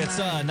It's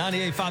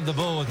 98.5 The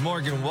Bull with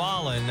Morgan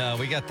Wallen.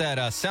 We got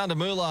that Sound of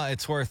Moolah.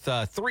 It's worth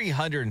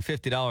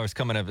 $350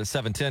 coming up at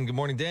 7:10. Good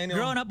morning, Daniel.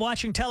 Growing up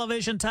watching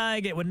television,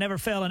 Tige, it would never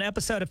fail. An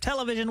episode of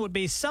television would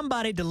be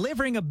somebody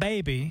delivering a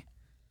baby.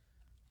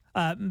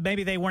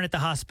 Maybe they weren't at the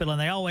hospital,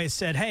 and they always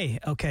said, hey,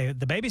 okay,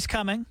 the baby's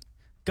coming.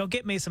 Go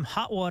get me some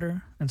hot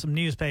water and some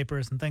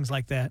newspapers and things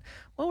like that.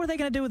 What were they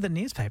going to do with the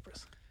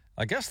newspapers?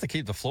 I guess to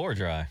keep the floor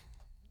dry.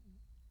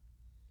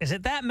 Is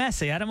it that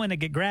messy? I don't want to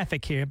get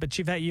graphic here, but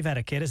you've had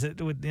a kid. Is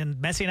it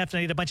messy enough to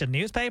need a bunch of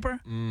newspaper?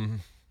 Mm.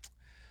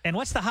 And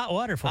what's the hot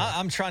water for?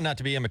 I'm trying not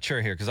to be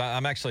immature here because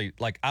I'm actually,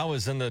 I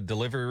was in the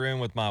delivery room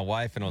with my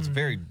wife, and it was a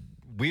very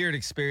weird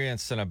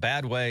experience in a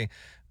bad way.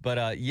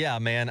 But, yeah,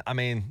 man, I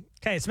mean...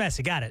 Okay, it's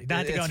messy. Got it. Not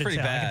have to go into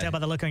detail. I can tell by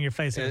the look on your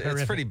face.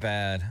 It's pretty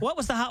bad. What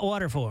was the hot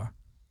water for?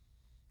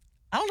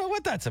 I don't know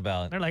what that's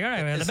about. They're like, all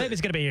right, well, the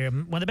baby's going to be here.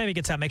 When the baby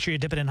gets out, make sure you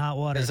dip it in hot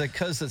water. Is it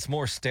because it's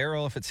more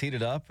sterile if it's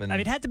heated up? I mean,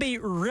 it had to be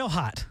real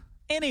hot.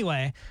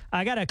 Anyway,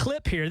 I got a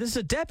clip here. This is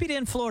a deputy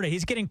in Florida.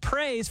 He's getting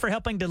praise for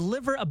helping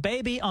deliver a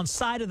baby on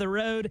side of the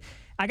road.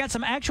 I got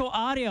some actual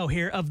audio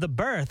here of the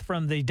birth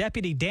from the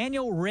deputy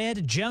Daniel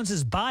Red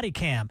Jones's body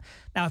cam.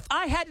 Now, if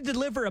I had to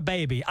deliver a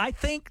baby, I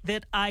think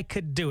that I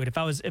could do it.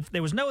 If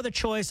there was no other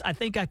choice, I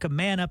think I could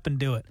man up and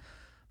do it.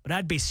 But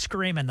I'd be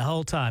screaming the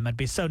whole time. I'd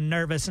be so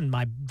nervous, and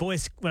my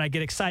voice, when I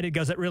get excited,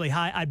 goes up really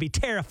high. I'd be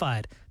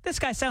terrified. This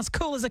guy sounds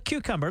cool as a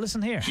cucumber.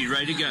 Listen here. She's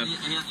ready to go.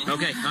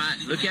 Okay, all right,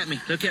 look at me.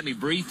 Look at me.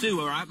 Breathe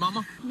through, all right,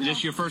 Mama? Is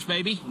this your first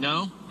baby?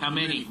 No? How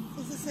many?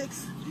 This is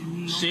 6.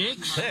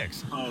 6?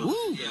 6.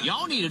 Ooh,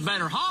 y'all need a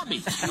better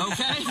hobby,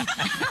 okay?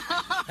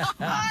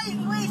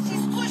 Wait,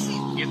 she's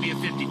pushing. Give me a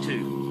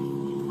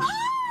 52.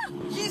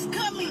 She's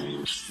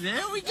coming.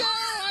 There we go.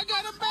 I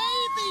got a baby.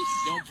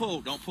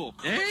 Don't pull.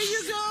 There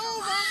you go,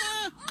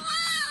 Mama.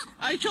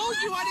 I told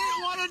you I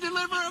didn't want to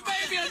deliver a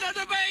baby,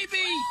 another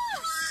baby.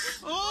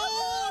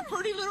 Oh,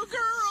 pretty little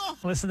girl.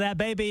 Listen to that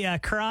baby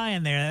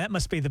crying there. That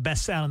must be the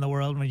best sound in the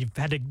world when you've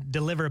had to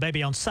deliver a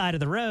baby on side of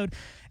the road.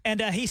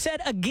 And he said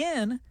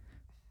again,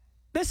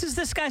 this is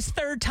this guy's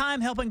third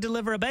time helping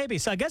deliver a baby.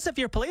 So I guess if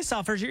you're a police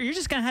officer, you're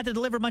just going to have to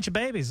deliver a bunch of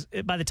babies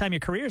by the time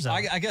your career's over.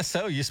 I guess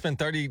so. You spend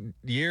 30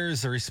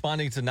 years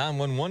responding to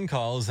 911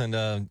 calls,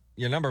 and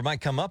your number might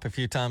come up a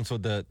few times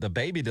with the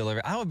baby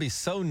delivery. I would be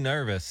so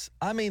nervous.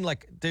 I mean,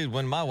 dude,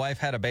 when my wife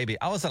had a baby,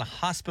 I was in a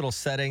hospital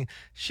setting.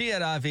 She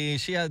had IV.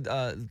 She had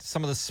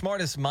some of the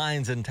smartest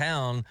minds in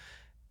town,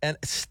 and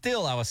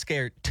still I was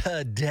scared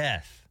to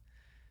death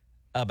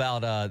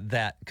about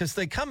that. Because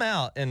they come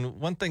out, and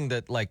one thing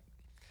that,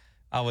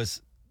 I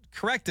was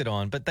corrected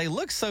on, but they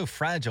look so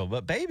fragile.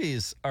 But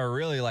babies are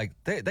really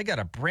they got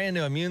a brand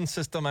new immune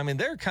system. I mean,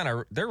 they're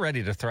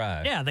ready to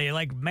thrive. Yeah, they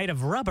made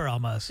of rubber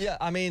almost. Yeah,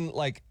 I mean,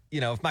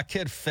 if my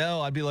kid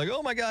fell, I'd be like,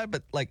 oh my God.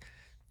 But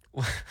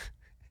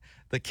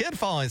the kid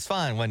falling is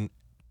fine. When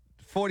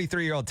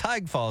 43-year-old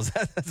Tige falls,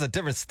 that's a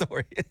different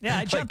story. Yeah,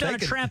 I jumped on a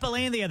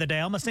trampoline the other day.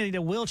 I almost needed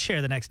a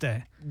wheelchair the next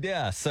day.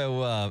 Yeah,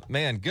 so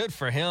man, good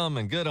for him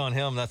and good on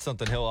him. That's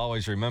something he'll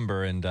always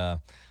remember. And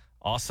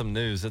awesome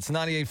news. It's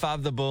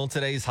 98.5 The Bull,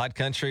 today's Hot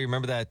Country.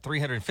 Remember that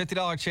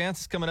 $350 chance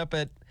is coming up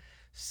at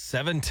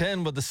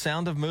 7:10 with the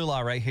Sound of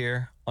Moolah right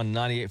here on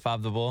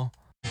 98.5 The Bull.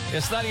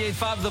 It's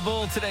 98.5 The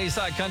Bull, today's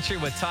Hot Country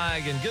with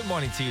Tige. And good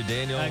morning to you,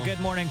 Daniel. Good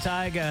morning,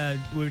 Tige.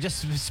 We were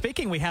just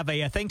speaking. We have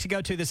a thing to go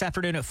to this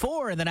afternoon at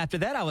 4. And then after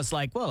that, I was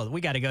like, well,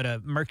 we got to go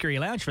to Mercury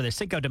Lounge for the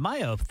Cinco de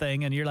Mayo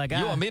thing. And you're like,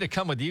 you want me to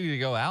come with you to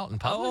go out in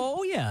public?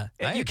 Oh, yeah.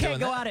 You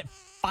can't go out at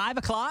 5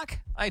 o'clock?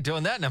 I ain't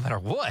doing that no matter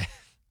what.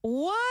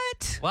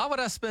 What? Why would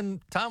I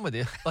spend time with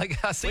you?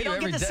 I see you every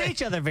day. We don't get to see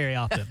each other very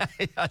often.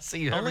 I see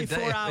you every day.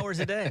 Only 4 hours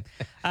a day.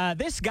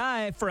 This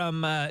guy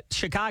from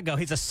Chicago,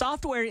 he's a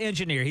software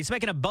engineer. He's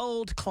making a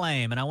bold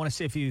claim, and I want to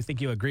see if you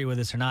think you agree with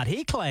this or not.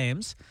 He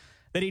claims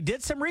that he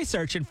did some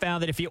research and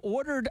found that if you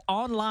ordered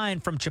online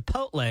from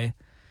Chipotle,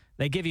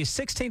 they give you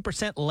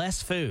 16%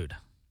 less food.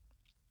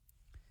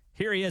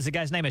 Here he is. The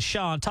guy's name is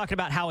Sean, talking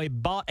about how he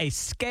bought a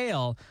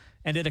scale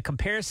and did a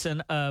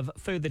comparison of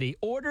food that he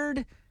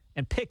ordered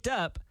and picked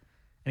up,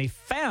 and he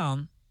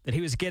found that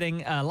he was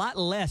getting a lot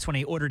less when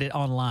he ordered it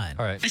online.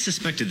 All right. I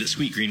suspected that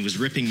Sweetgreen was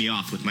ripping me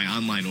off with my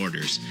online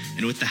orders,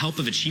 and with the help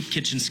of a cheap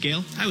kitchen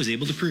scale, I was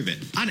able to prove it.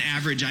 On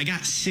average, I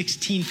got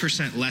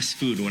 16% less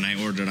food when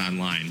I ordered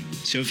online.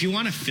 So if you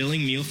want a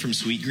filling meal from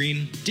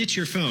Sweetgreen, ditch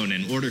your phone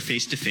and order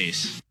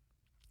face-to-face.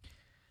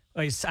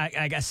 Well,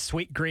 I guess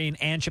Sweetgreen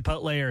and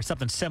Chipotle or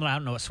something similar. I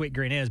don't know what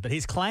Sweetgreen is, but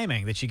he's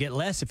claiming that you get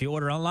less if you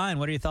order online.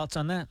 What are your thoughts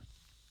on that?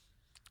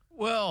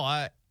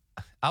 Well,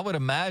 I would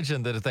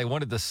imagine that if they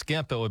wanted to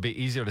skimp, it would be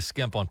easier to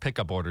skimp on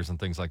pickup orders and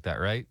things like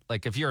that, right?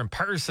 Like if you're in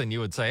person, you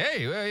would say,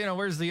 hey, well,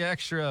 where's the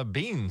extra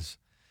beans?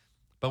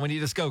 But when you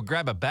just go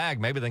grab a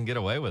bag, maybe they can get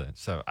away with it.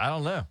 So I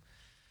don't know.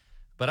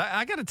 But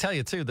I got to tell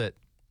you, too, that,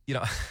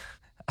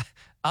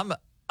 I'm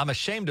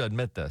ashamed to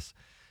admit this.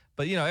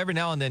 But, every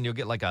now and then you'll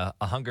get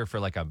a hunger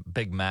for a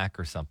Big Mac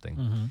or something.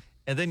 Mm-hmm.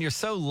 And then you're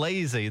so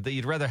lazy that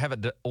you'd rather have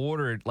it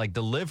ordered,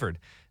 delivered.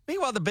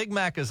 Meanwhile, the Big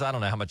Mac is, I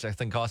don't know how much that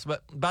thing costs,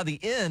 but by the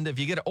end, if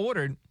you get it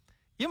ordered,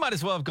 you might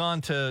as well have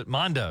gone to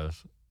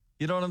Mondo's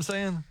You know what I'm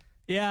saying?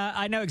 Yeah,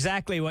 I know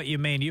exactly what you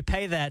mean. You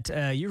pay that.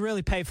 You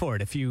really pay for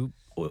it if you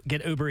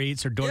get Uber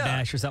Eats or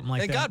DoorDash or something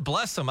like and that. God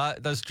bless them.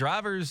 Those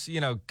drivers,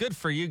 good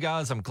for you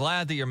guys. I'm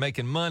glad that you're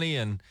making money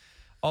and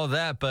all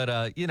that.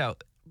 But,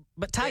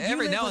 But Ty,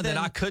 every now and then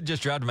I could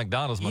just drive to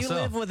McDonald's myself. You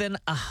live within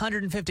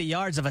 150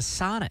 yards of a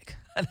Sonic.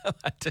 I know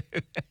I do.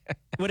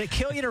 Would it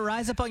kill you to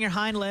rise up on your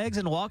hind legs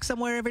and walk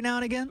somewhere every now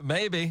and again?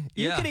 Maybe.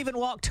 You could even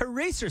walk to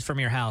Reese's from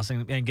your house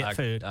and get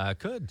food. I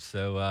could.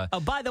 So. Oh,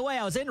 by the way,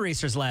 I was in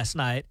Reese's last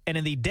night, and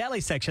in the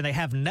deli section, they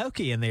have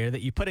gnocchi in there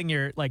that you put in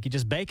your, you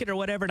just bake it or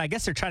whatever, and I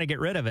guess they're trying to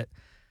get rid of it.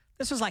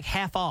 This was like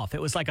half off.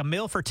 It was like a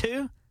meal for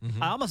two.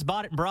 I almost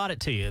bought it and brought it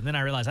to you, and then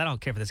I realized I don't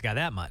care for this guy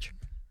that much.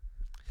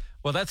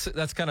 Well,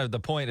 that's kind of the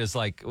point is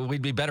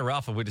we'd be better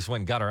off if we just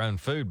went and got our own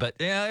food. But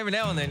yeah, every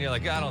now and then you're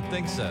like, I don't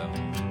think so.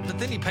 But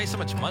then you pay so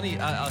much money.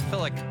 I feel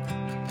like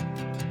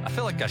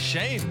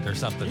ashamed or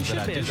something You should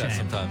that I be do that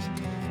ashamed. sometimes.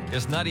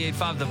 It's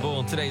 98.5 The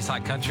Bull in today's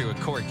Hot Country with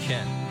Corey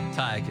Kent,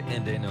 Tige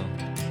and Daniel.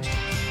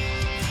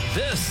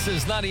 This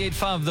is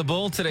 98.5 The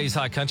Bull, today's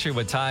Hot Country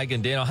with Tige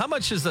and Daniel. How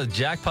much is the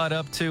jackpot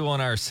up to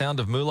on our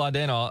Sound of Moolah,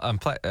 Daniel?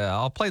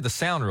 I'll play the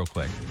sound real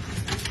quick.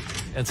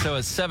 And so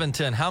it's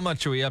 710. How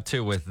much are we up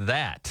to with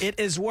that? It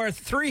is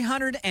worth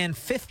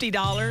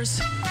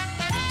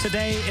 $350.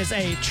 Today is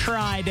a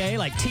try day,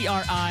 like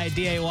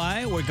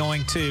TRIDAY. We're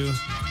going to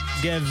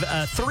give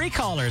 3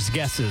 callers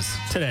guesses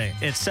today.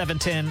 It's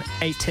 710,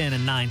 810,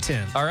 and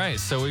 910. All right,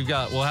 so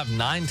we'll have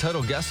 9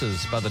 total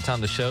guesses by the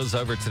time the show's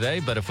over today.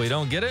 But if we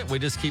don't get it, we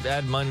just keep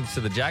adding money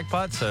to the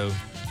jackpot. So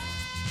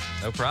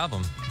no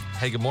problem.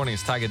 Hey, good morning.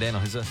 It's Tige and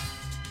Daniel. Who's this?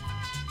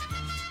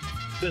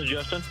 This is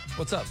Justin.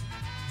 What's up?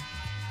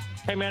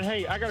 Hey, man.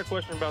 Hey, I got a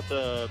question about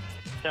the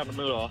Sound of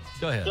Moolah.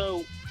 Go ahead.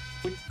 So,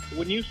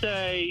 when you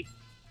say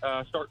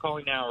start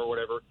calling now or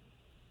whatever,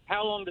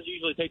 how long does it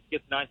usually take to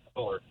get the ninth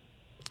caller?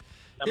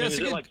 It's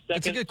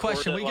a good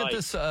question. We get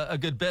this a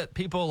good bit.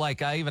 People I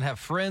even have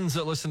friends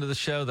that listen to the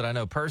show that I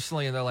know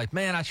personally, and they're like,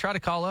 man, I try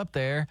to call up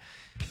there,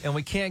 and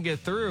we can't get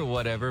through or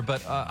whatever.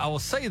 But I will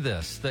say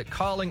this, that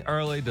calling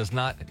early does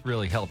not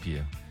really help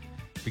you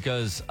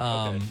because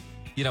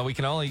we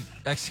can only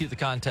execute the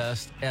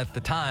contest at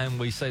the time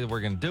we say that we're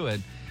going to do it.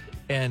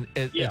 And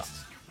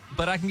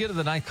but I can get to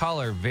the ninth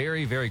caller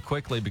very, very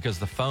quickly because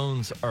the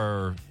phones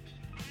are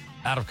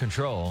out of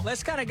control.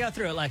 Let's kind of go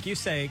through it like you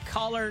say.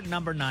 Caller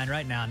number 9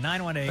 right now,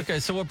 918. Okay,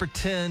 so we'll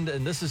pretend,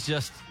 and this is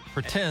just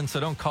pretend, so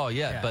don't call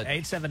yet. Yeah, but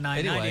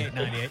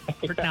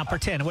 879-9898. Now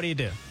pretend. What do you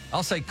do?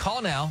 I'll say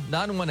call now,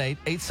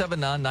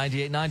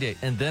 918-879-9898,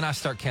 and then I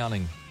start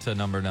counting to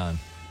number 9.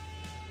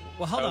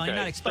 Well, hold on. You're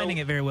not explaining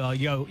it very well.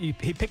 He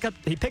picks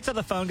up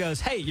the phone,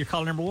 goes, hey, you're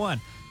caller number 1.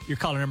 You're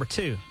caller number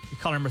 2. You're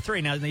caller number 3.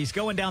 Now he's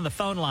going down the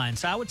phone line.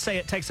 So I would say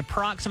it takes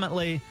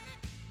approximately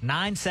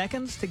 9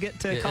 seconds to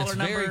get to caller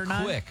number 9. It's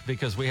very quick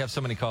because we have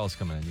so many calls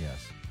coming in,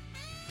 yes.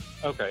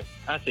 Okay,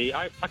 I see.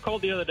 I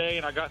called the other day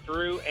and I got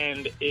through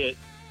and I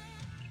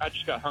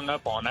just got hung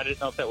up on. I didn't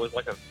know if that was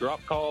like a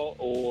drop call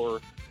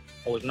or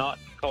I was not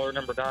caller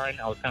number 9.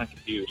 I was kind of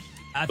confused.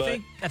 I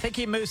think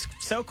he moves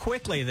so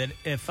quickly that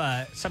if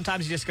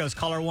sometimes he just goes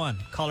caller 1,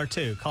 caller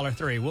 2, caller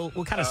 3. We'll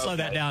kind of slow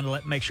that down to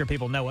make sure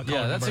people know what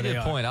caller number they are. Yeah, that's a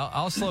good point.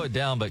 I'll slow it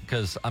down,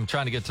 because I'm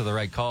trying to get to the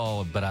right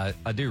call, but I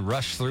do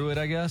rush through it,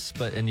 I guess.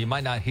 And you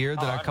might not hear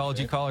that I called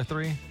you caller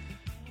 3.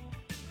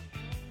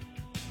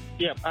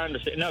 Yeah, I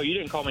understand. No, you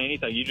didn't call me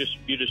anything. It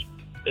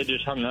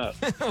just hung up.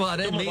 Well, I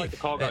didn't mean like the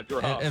call got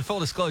dropped. In full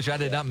disclosure, I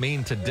did not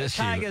mean to dish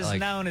you. Tige is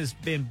known as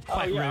being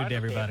quite rude to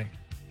everybody.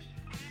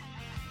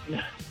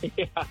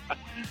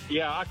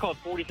 Yeah, I called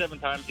 47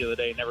 times the other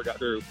day and never got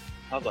through.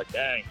 I was like,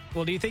 dang.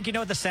 Well, do you think you know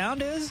what the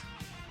sound is?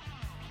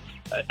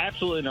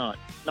 Absolutely not.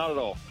 Not at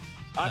all.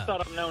 I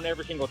thought I'm known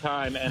every single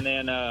time, and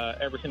then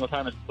every single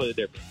time it's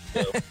completely different.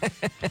 So.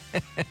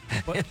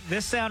 Well,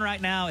 this sound right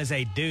now is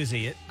a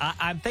doozy.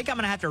 I think I'm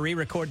going to have to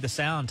re-record the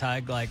sound,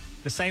 Tige, like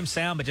the same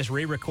sound, but just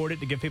re-record it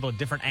to give people a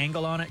different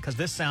angle on it, because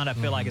this sound I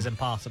feel like is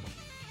impossible.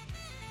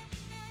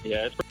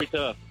 Yeah, it's pretty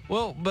tough.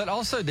 Well, but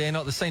also,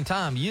 Daniel, at the same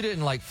time, you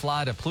didn't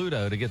fly to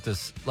Pluto to get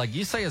this.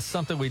 You say it's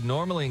something we'd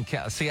normally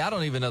encounter. See, I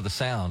don't even know the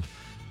sound,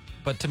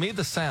 but to me,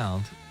 the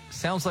sound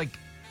sounds like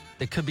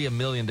it could be a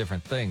million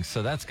different things.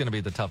 So that's going to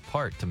be the tough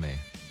part to me,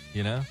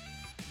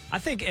 I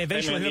think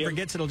eventually whoever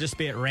gets it will just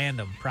be at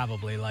random,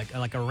 probably like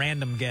a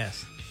random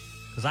guess,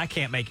 because I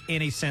can't make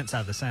any sense out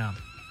of the sound.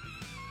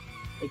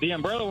 The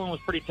umbrella one was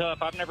pretty tough.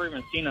 I've never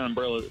even seen an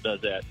umbrella that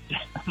does that.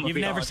 You've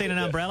never seen an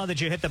umbrella that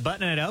you hit the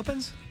button and it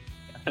opens?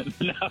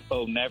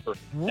 No, never.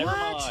 What? Never in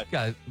my life.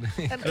 God,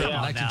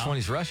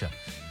 1920s Russia.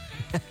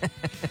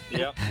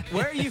 Yep.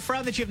 Where are you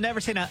from that you've never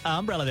seen an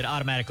umbrella that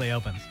automatically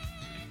opens?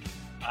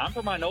 I'm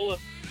from Inola.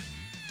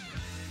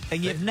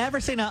 And you've never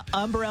seen an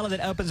umbrella that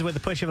opens with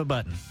the push of a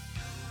button?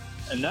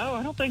 No,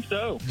 I don't think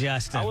so.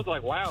 Justin. I was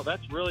like, wow,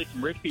 that's really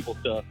some rich people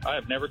stuff. I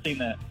have never seen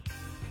that.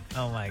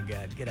 Oh, my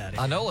God. Get out of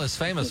here. Inola is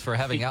famous for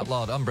having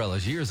outlawed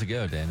umbrellas years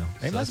ago, Daniel.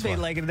 They must be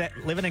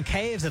living in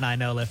caves in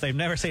Inola if they've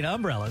never seen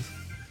umbrellas.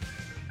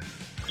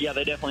 Yeah,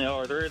 they definitely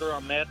are. They're either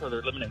on meth or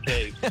they're living in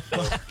caves.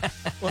 So,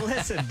 Well,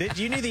 listen, did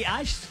you knew the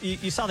ice?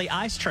 You saw the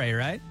ice tray,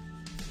 right?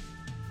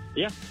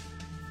 yeah.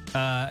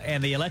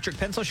 And the electric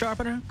pencil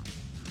sharpener.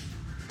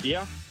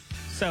 Yeah.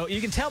 So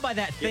you can tell by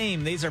that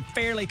theme, these are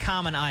fairly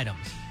common items.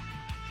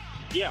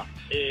 Yeah.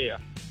 Yeah.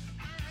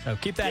 So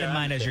keep that in Yeah,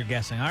 mind I as you're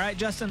guessing. All right,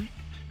 Justin.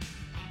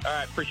 All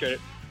right. Appreciate it.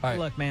 All right.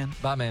 Good luck, man.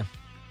 Bye, man.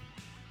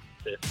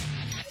 See ya.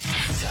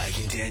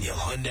 Tige and Daniel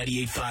on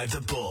 98.5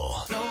 The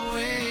Bull.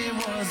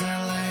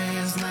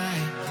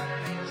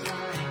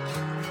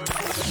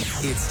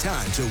 It's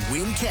time to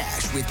win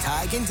cash with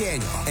Tige and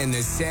Daniel and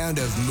the Sound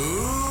of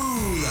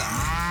Moolah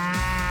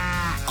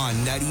on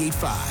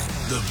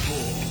 98.5 The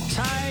Bull.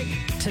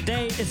 Tige,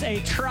 today is a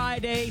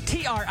try-day,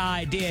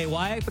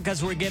 Triday,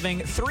 because we're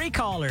giving 3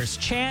 callers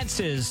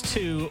chances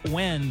to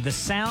win the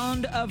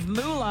Sound of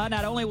Moolah.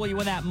 Not only will you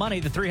win that money,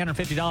 the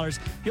 $350,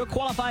 you'll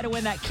qualify to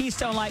win that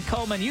Keystone Light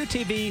Coleman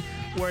UTV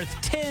worth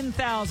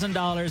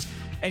 $10,000.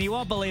 And you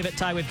won't believe it,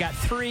 Ty, we've got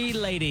 3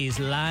 ladies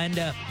lined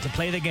up to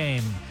play the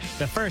game.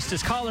 The first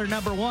is caller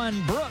number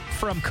 1, Brooke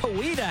from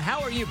Coweta.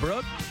 How are you,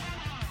 Brooke?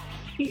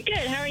 Good.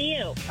 How are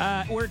you?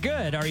 We're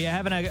good. Are you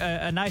having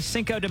a nice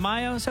Cinco de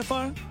Mayo so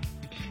far?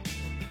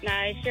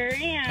 I sure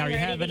am. Are you Ready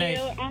having to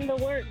go on the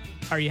work.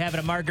 Are you having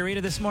a margarita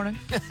this morning?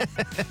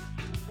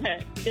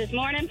 This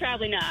morning,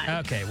 probably not.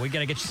 Okay, we got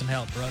to get you some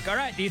help, Brooke. All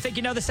right, do you think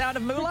you know the Sound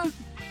of Moolah?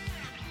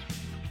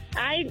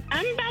 I'm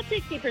about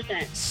 60%.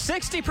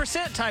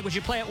 60%, Ty. Would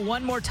you play it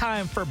one more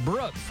time for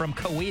Brooke from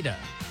Coweta?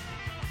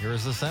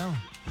 Here's the sound.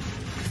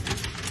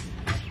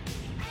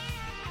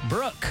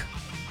 Brooke,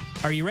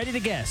 are you ready to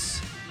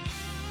guess?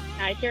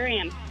 I sure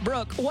am.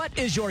 Brooke, what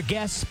is your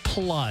guess,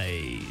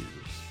 please?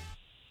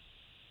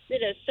 Is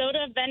it a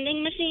soda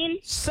vending machine?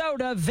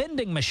 Soda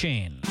vending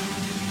machine.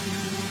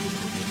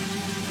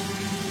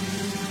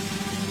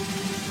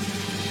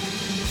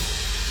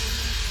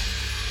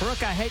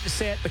 Brooke, I hate to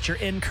say it, but you're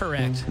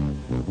incorrect.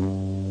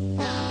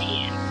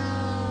 Man.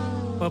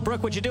 Well,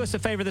 Brooke, would you do us a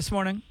favor this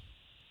morning?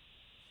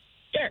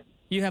 Sure.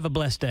 You have a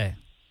blessed day.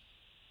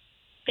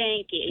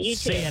 Thank you. You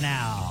too. See you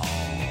now.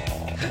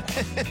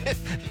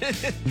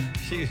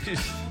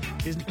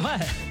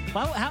 What?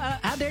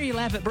 How dare you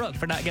laugh at Brooke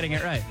for not getting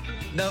it right?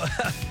 No,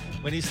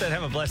 when you said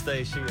have a blessed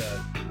day, she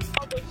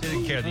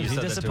didn't care that you He's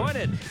said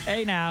disappointed.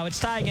 Hey, now, it's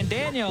Tige and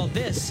Daniel.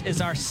 This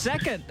is our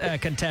second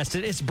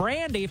contestant. It's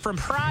Brandy from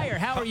Pryor.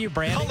 How are you,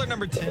 Brandy? Caller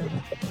number 10.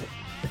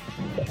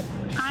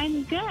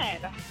 I'm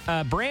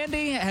good.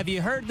 Brandy, have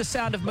you heard the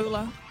Sound of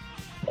Moolah?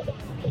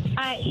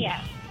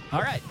 Yes.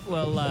 All right.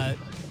 Well,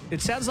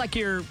 it sounds like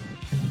you're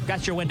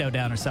got your window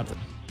down or something.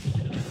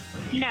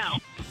 No.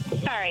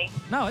 Sorry.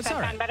 No, it's Does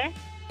all that right. sound better?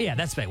 Yeah,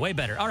 that's way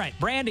better. All right,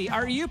 Brandy,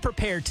 are you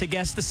prepared to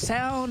guess the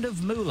Sound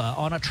of Moolah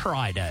on a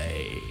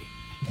try-day?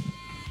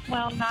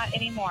 Well, not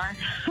anymore.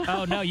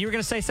 Oh, no, you were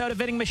going to say soda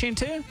vending machine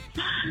too?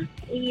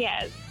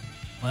 Yes.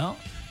 Well,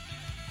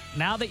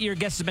 now that your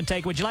guess has been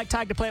taken, would you like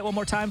Tige to play it one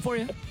more time for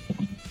you?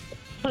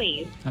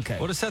 Please. Okay.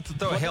 We'll just have to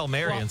throw a Hail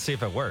Mary and see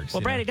if it works.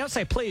 Well, you Brandy, know? don't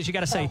say please. You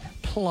got to say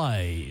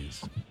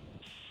please.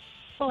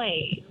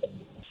 Please.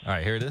 All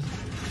right, here it is.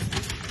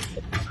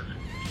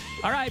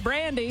 All right,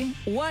 Brandy,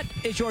 what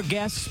is your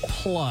guess,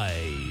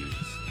 please?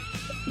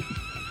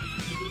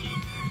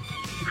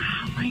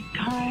 Oh, my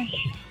gosh.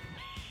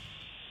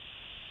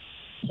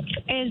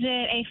 Is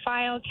it a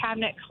file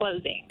cabinet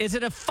closing? Is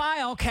it a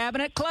file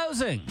cabinet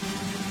closing?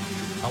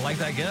 I like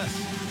that guess.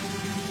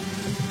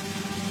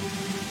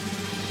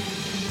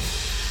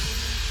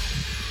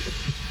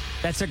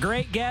 That's a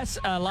great guess.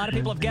 A lot of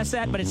people have guessed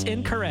that, but it's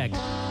incorrect.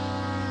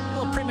 A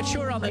little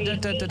premature on the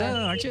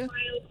da-da-da-da, aren't you?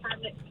 File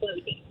cabinet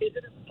closing. Is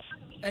it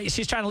a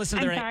She's trying to listen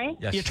to the I'm sorry?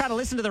 Yes. You're trying to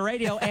listen to the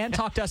radio and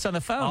talk to us on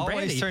the phone, Always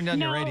Brandy. turn down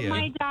your No, radio.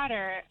 my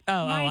daughter.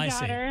 I my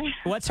daughter. see.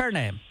 What's her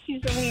name?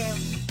 She's over here.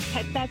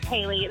 That's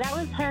Haley. That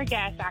was her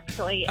guess,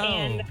 actually. Oh.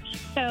 And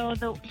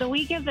so the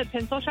week of the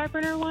pencil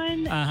sharpener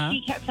one, Uh-huh.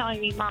 she kept telling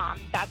me, Mom,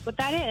 that's what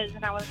that is.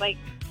 And I was like,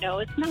 no,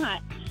 it's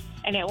not.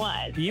 And it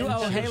was. You And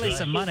owe so Haley she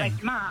some was money.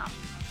 like, Mom,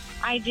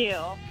 I do.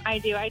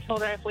 I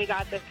told her if we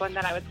got this one,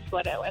 that I would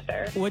split it with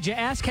her. Would you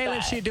ask Haley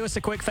if But- she'd do us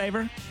a quick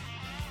favor?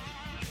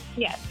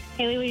 Yes.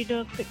 Haley, will you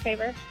do a quick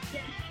favor?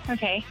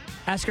 Okay.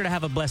 Ask her to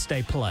have a blessed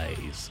day,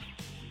 please.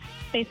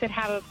 They said,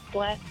 have a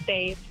blessed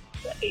day,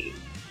 please.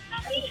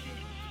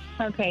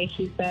 Okay,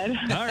 she said.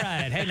 All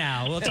right. Hey,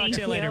 now. We'll talk Thank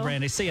to you later, you.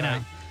 Brandy. See you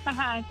now.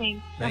 Uh-huh,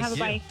 thanks. Thank Have a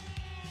you. bye.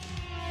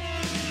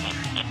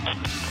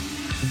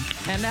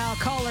 And now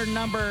caller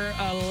number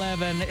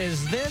 11.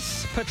 Is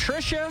this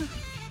Patricia?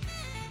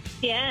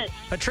 Yes.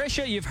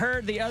 Patricia, you've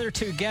heard the other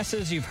 2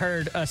 guesses. You've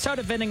heard a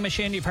soda vending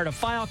machine. You've heard a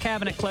file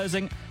cabinet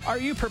closing. Are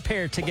you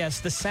prepared to guess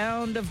the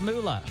Sound of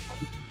Moolah?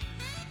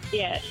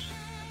 Yes.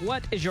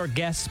 What is your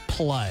guess,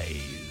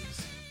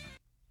 please?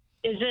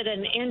 Is it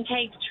an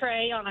intake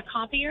tray on a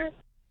copier?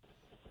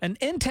 An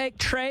intake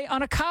tray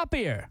on a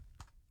copier.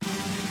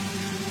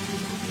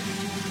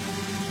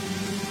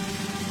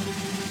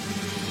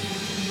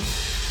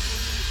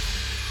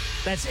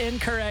 That's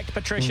incorrect,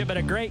 Patricia, but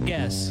a great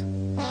guess.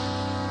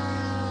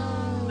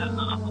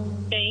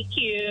 Thank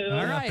you.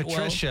 All right,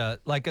 Patricia,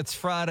 like it's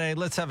Friday.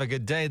 Let's have a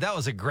good day. That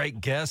was a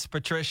great guess,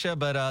 Patricia.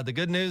 But the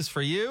good news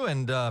for you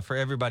and for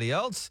everybody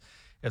else,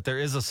 if there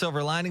is a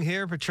silver lining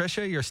here,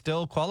 Patricia, you're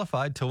still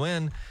qualified to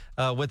win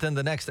within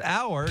the next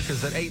hour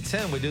because at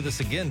 8:10 we do this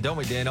again, don't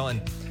we, Daniel?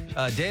 And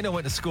Daniel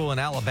went to school in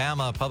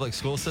Alabama public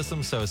school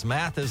system, so his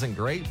math isn't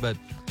great. But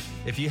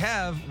if you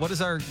have, what is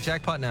our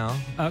jackpot now?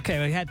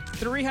 Okay, we had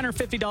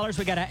 $350.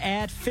 We got to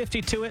add 50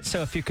 to it.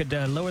 So if you could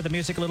lower the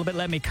music a little bit,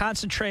 let me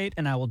concentrate,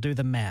 and I will do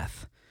the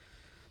math.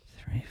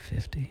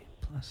 350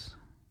 plus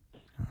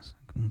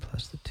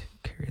the 2,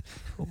 carry the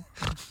 4.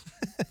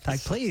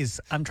 Like, please,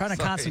 I'm trying to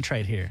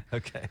concentrate here.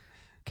 Okay.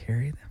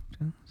 Carry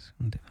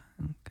the...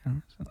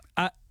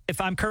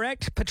 if I'm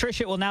correct,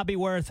 Patricia, it will now be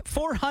worth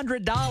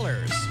 $400.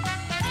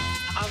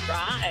 All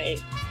right.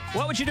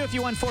 What would you do if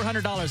you won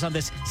 $400 on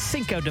this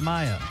Cinco de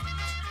Mayo?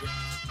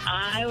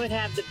 I would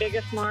have the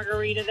biggest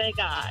margarita they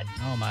got.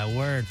 Oh, my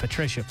word.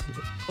 Patricia,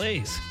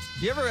 please.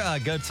 You ever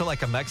go to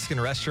like a Mexican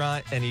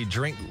restaurant and you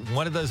drink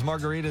one of those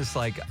margaritas?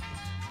 Like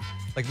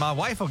my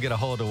wife will get a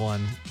hold of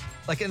one,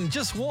 like in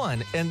just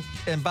one, and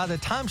by the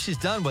time she's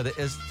done with it,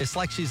 it's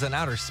like she's in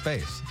outer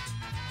space.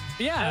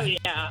 Yeah. Oh,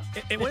 yeah.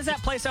 What is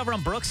that place over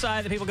on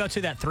Brookside that people go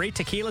to, that 3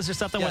 tequilas or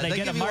something, where they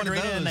get a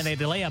margarita and then they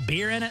lay a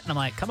beer in it? And I'm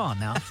like, come on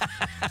now.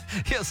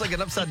 Yeah, it's like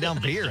an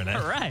upside-down beer in it.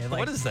 Right.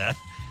 What is that?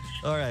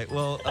 All right.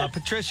 Well,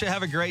 Patricia,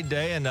 have a great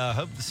day, and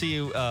hope to see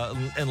you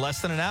in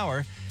less than an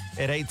hour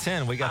at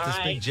 8:10. We got this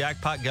big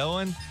jackpot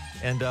going,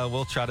 and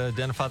we'll try to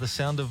identify the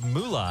sound of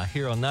Moolah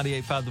here on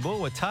 98.5 The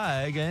Bull with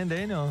Tige and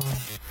Daniel.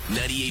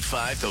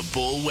 98.5 The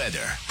Bull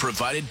weather,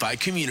 provided by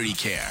Community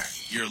Care,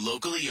 your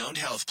locally owned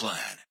health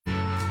plan.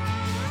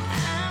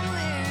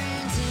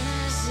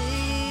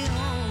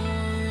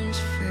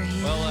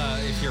 Well,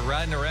 if you're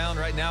riding around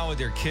right now with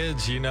your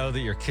kids, you know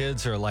that your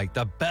kids are like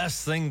the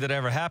best thing that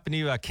ever happened to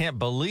you. I can't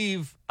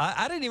believe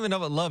I didn't even know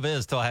what love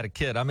is till I had a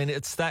kid. I mean,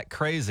 it's that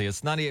crazy.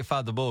 It's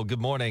 98.5 The Bull. Good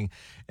morning.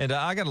 And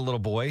I got a little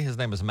boy. His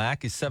name is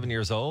Mac. He's 7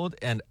 years old.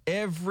 And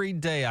every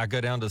day I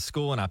go down to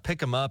school and I pick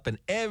him up. And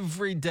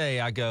every day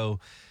I go,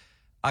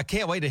 I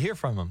can't wait to hear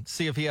from him.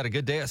 See if he had a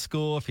good day at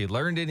school, if he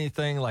learned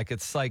anything. Like,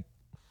 it's like,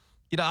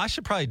 you know, I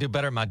should probably do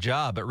better at my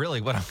job, but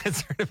really what I'm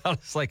concerned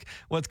about is like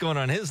what's going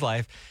on in his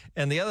life.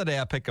 And the other day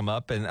I picked him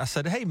up and I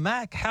said, hey,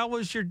 Mac, how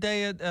was your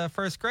day at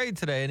first grade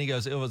today? And he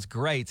goes, it was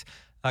great.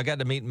 I got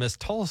to meet Miss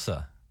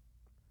Tulsa.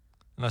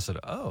 And I said,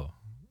 oh,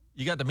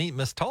 you got to meet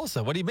Miss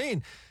Tulsa? What do you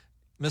mean?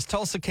 Miss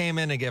Tulsa came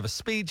in and gave a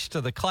speech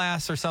to the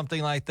class or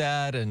something like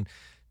that. And,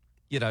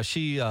 you know,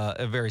 she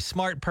a very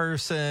smart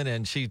person,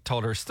 and she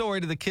told her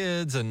story to the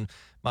kids. And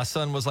my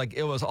son was like,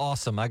 it was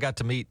awesome. I got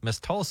to meet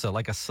Miss Tulsa,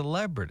 like a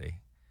celebrity.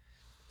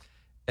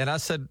 And I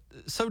said,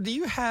 so do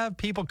you have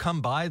people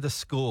come by the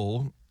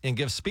school and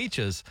give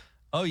speeches?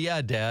 Oh,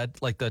 yeah, Dad.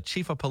 Like the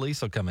chief of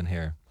police will come in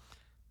here.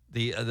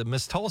 The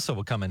Miss Tulsa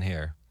will come in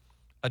here.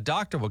 A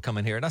doctor will come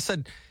in here. And I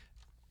said,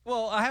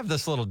 well, I have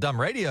this little dumb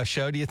radio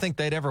show. Do you think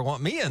they'd ever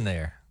want me in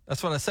there?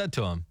 That's what I said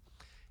to him.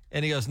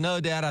 And he goes, no,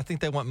 Dad, I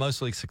think they want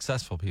mostly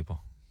successful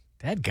people.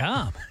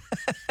 Dadgum.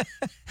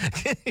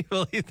 Can you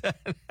believe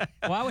that?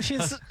 Why was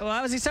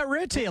he so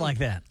rude to you like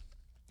that?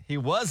 He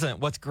wasn't.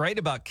 What's great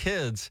about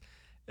kids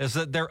is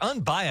that they're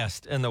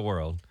unbiased in the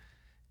world,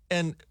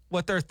 and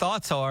what their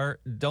thoughts are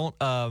don't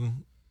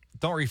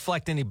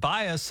reflect any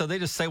bias. So they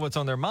just say what's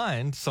on their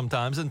mind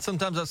sometimes, and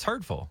sometimes that's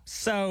hurtful.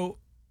 So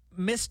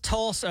Miss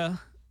Tulsa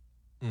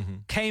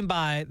came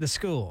by the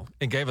school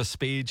and gave a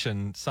speech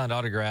and signed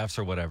autographs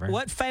or whatever.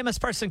 What famous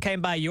person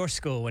came by your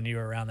school when you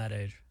were around that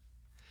age?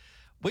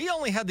 We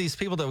only had these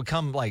people that would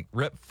come, like,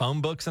 rip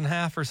phone books in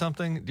half or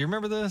something. Do you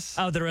remember this?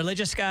 Oh, the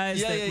religious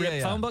guys that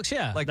rip phone books?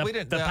 Yeah. Like, we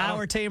didn't, the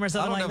power team or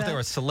something like that? I don't know if they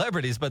were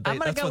celebrities, but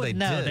that's what they did.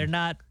 No, they're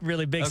not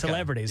really big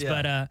celebrities.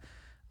 Yeah.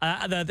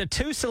 But the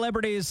two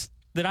celebrities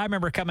that I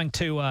remember coming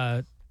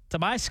to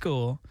my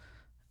school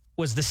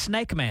was the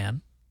Snake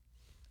Man.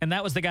 And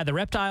that was the guy, the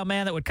reptile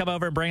man, that would come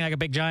over and bring, like, a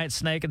big giant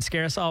snake and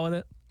scare us all with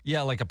it.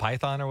 Yeah, like a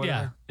python or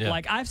whatever? Yeah.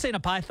 Like, I've seen a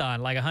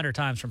python like 100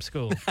 times from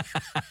school.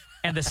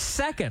 And the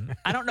second,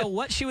 I don't know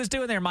what she was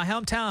doing there in my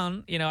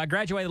hometown. You know, I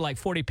graduated like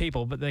 40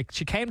 people, but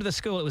she came to the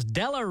school. It was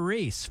Della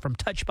Reese from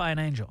Touched by an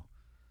Angel.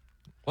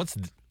 What's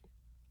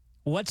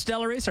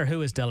Della Reese, or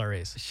who is Della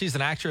Reese? She's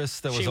an actress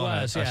that was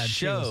on a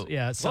show.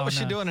 What was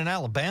she doing in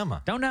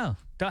Alabama? Don't know.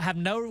 Don't have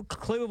no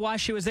clue why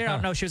she was there. I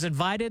don't know if she was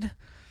invited.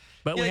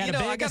 But we had a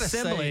big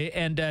assembly,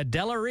 and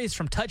Della Reese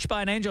from Touched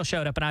by an Angel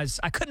showed up, and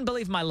I couldn't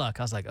believe my luck.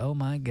 I was like, oh,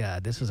 my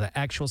God, this is an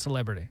actual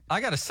celebrity.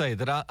 I got to say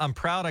that I'm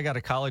proud I got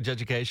a college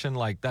education.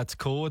 Like, that's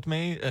cool with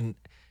me. And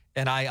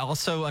I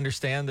also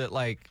understand that,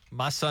 like,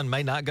 my son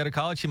may not go to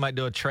college. He might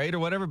do a trade or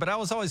whatever. But I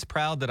was always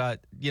proud that I,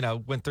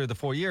 went through the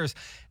 4 years.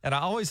 And I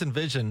always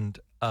envisioned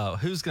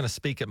who's going to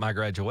speak at my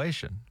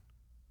graduation.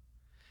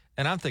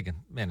 And I'm thinking,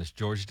 man, is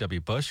George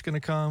W. Bush going to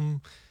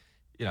come?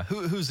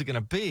 Who's it going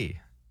to be?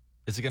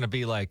 Is it going to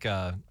be like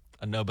a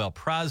Nobel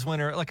Prize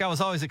winner? Like, I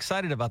was always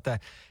excited about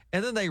that.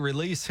 And then they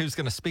release who's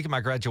going to speak at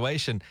my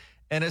graduation.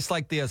 And it's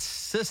like the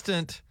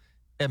assistant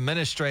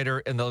administrator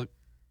in the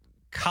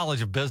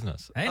College of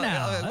Business. Hey,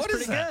 now, that's what is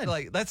pretty that? good.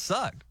 Like, that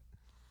sucked.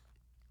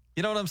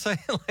 You know what I'm saying?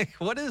 Like,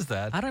 what is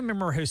that? I don't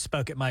remember who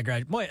spoke at my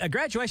graduation. Boy, a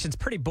graduation's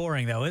pretty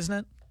boring, though, isn't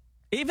it?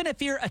 Even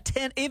if you're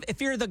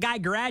if you're the guy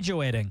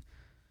graduating,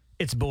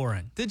 it's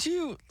boring.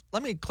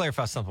 Let me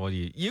clarify something with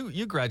you.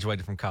 You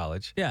graduated from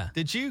college. Yeah.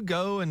 Did you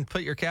go and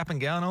put your cap and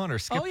gown on or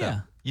skip that? Yeah.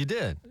 You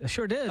did? I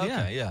sure did,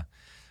 Okay, yeah.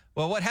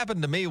 Well, what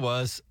happened to me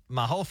was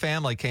my whole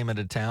family came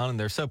into town, and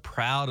they're so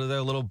proud of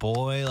their little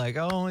boy, like,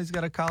 oh, he's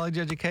got a college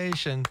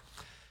education.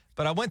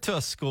 But I went to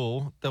a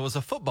school that was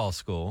a football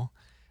school,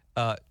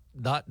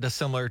 not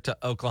dissimilar to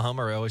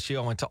Oklahoma or OSU.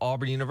 I went to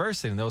Auburn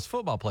University, and there was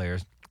football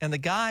players. And the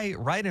guy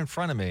right in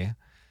front of me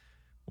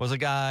was a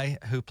guy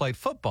who played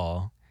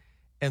football.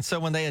 And so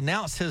when they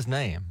announced his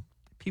name,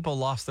 people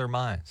lost their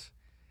minds.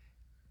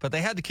 But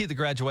they had to keep the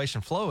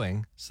graduation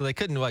flowing, so they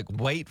couldn't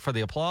wait for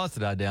the applause to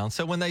die down.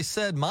 So when they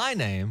said my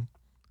name,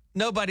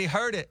 nobody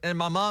heard it. And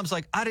my mom's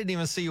like, I didn't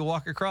even see you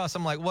walk across.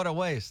 I'm like, what a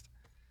waste.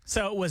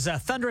 So it was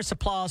thunderous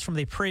applause from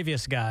the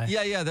previous guy.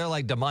 Yeah. They're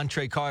like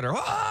DeMontre Carter.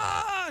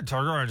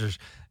 Target.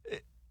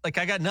 Like,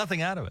 I got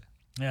nothing out of it.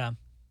 Yeah.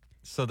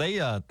 So they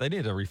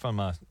need to refund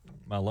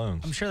my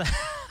loans. I'm sure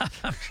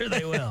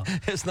they will.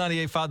 It's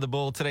 98.5 The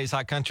Bull, today's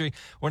Hot Country.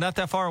 We're not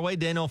that far away,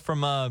 Daniel,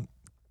 from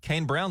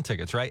Kane Brown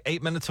tickets, right?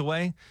 8 minutes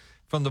away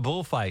from the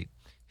bullfight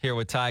here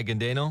with Tige and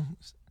Daniel.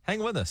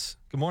 Hang with us.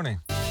 Good morning.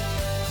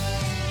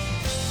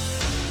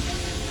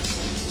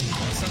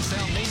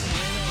 Sound meeting,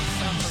 Daniel. It's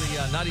time for the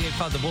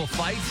 98.5 The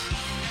Bullfight.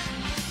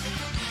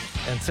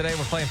 And today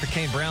we're playing for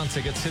Kane Brown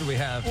tickets. Who do we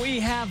have? We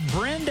have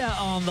Brenda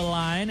on the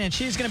line, and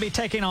she's going to be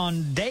taking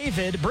on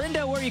David.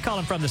 Brenda, where are you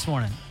calling from this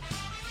morning?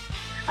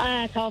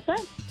 Tulsa.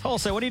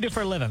 Tulsa. What do you do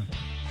for a living?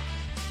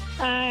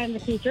 I'm a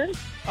teacher.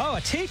 Oh,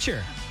 a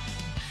teacher.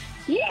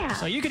 Yeah.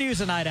 So you could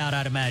use a night out,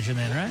 I'd imagine,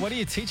 then, right? What are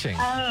you teaching?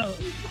 Oh,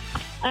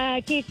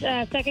 I teach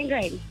second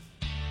grade.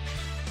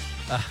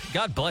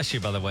 God bless you,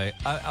 by the way.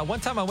 One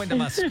time I went to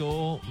my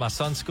school, my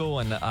son's school,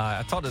 and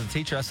I talked to the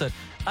teacher. I said,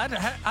 I'd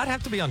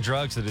have to be on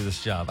drugs to do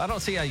this job. I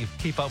don't see how you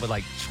keep up with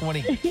like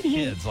 20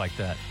 kids like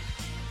that.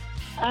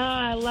 Oh,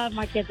 I love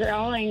my kids. They're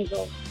all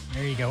angels.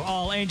 There you go.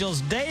 All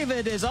angels.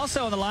 David is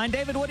also on the line.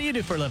 David, what do you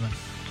do for a living?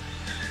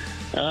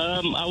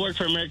 I work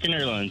for American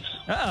Airlines.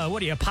 Uh-oh.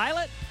 What are you, a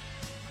pilot?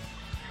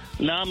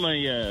 No, I'm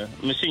a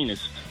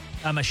machinist.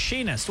 A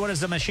machinist. What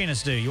does a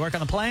machinist do? You work on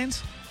the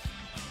planes?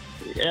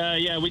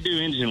 Yeah, we do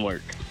engine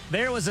work.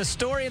 There was a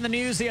story in the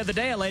news the other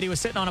day. A lady was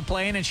sitting on a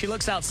plane, and she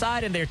looks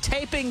outside, and they're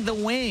taping the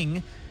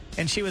wing.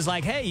 And she was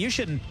like, hey, you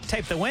shouldn't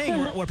tape the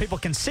wing where people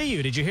can see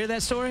you. Did you hear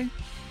that story?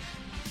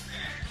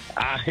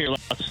 I hear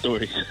lots of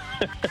stories.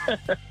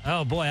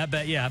 Oh, boy, I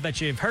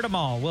bet you've heard them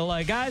all.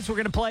 Well, guys, we're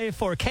going to play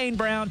for Kane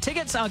Brown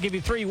tickets. I'll give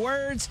you 3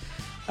 words,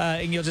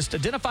 and you'll just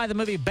identify the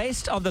movie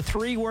based on the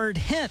 3-word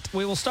hint.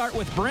 We will start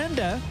with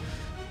Brenda.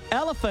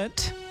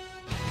 Elephant,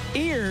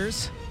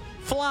 ears,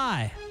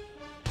 fly.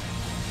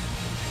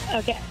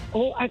 Okay.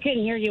 Oh, I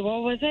couldn't hear you.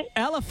 What was it?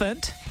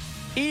 Elephant,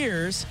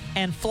 ears,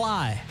 and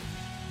fly.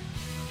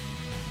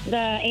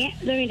 The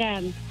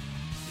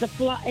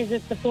fly. Is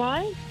it the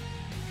fly?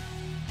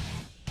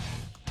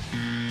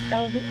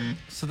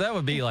 So that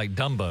would be like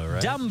Dumbo,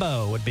 right?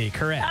 Dumbo would be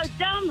correct. Oh,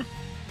 dumb.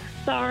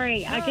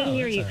 Sorry, I couldn't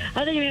hear you.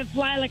 I thought you meant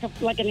fly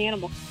like an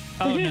animal.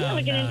 Oh, no,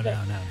 Like an insect.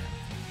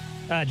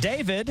 no.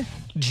 David,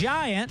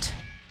 giant,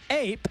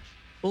 ape,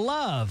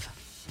 love.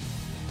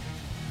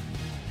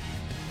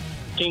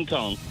 King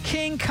Kong.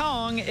 King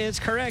Kong is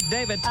correct.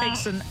 David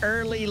takes an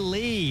early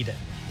lead.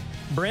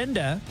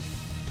 Brenda,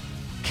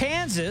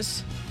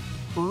 Kansas,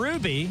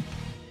 Ruby,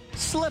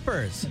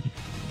 slippers.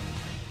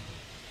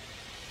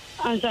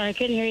 I'm sorry, I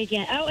couldn't hear you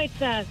again. Oh,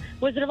 it's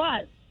Wizard of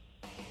Oz.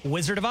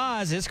 Wizard of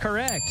Oz is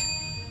correct.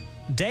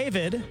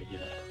 David,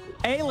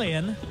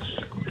 alien,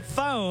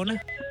 phone,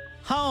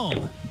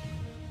 home.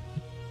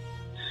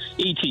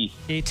 E.T.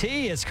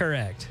 E.T. is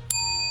correct.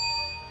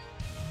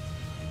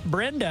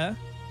 Brenda,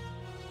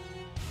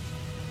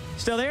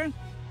 still there?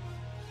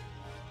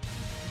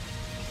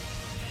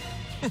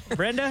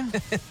 Brenda?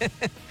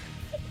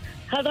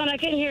 Hold on, I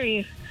couldn't hear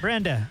you.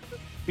 Brenda,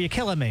 you're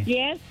killing me.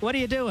 Yes? What are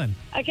you doing?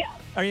 I can't.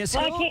 Are you at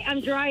school? Well, I can't.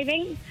 I'm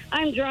driving.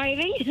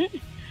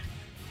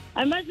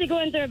 I must be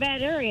going through a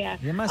bad area.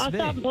 You must I'll be.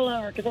 stop and pull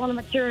over because I want to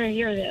make sure I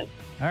hear this.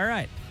 All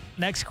right.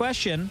 Next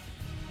question.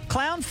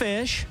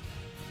 Clownfish,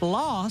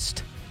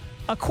 lost,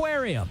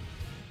 aquarium.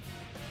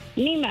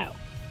 Nemo.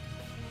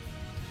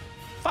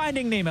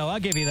 Finding Nemo. I'll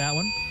give you that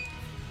one.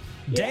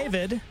 Yeah.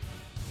 David,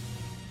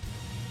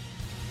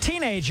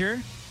 teenager,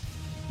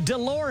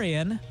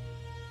 DeLorean,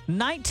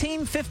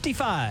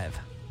 1955.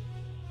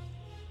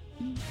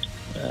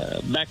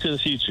 Back to the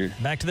Future.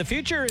 Back to the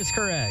Future is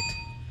correct.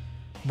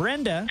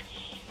 Brenda,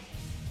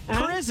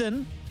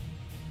 prison,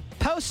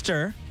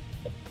 poster,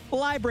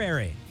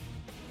 library.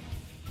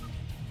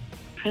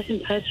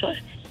 Prison poster.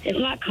 It's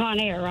not Con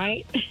Air,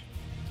 right?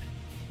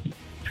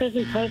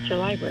 Prison poster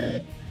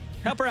library.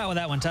 Help her out with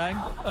that one,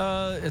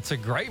 Ty. It's a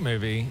great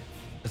movie.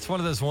 It's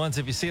one of those ones,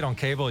 if you see it on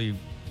cable, you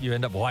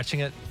end up watching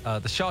it. The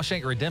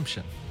Shawshank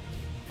Redemption.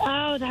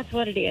 Oh, that's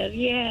what it is.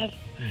 Yes.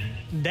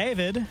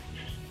 David,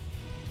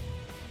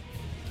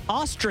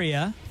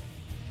 Austria,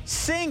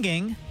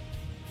 singing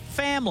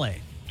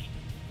family?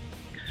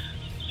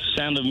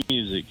 Sound of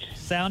Music.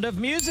 Sound of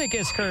Music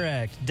is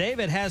correct.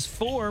 David has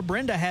 4.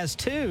 Brenda has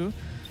 2.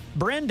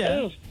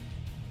 Brenda. Ooh.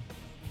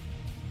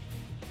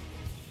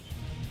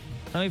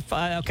 Let me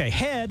find. Okay.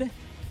 Head,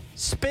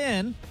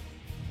 spin,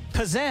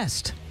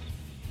 possessed.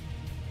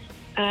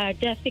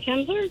 Death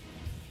Becomes Her?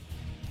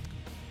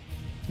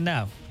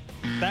 No.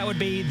 That would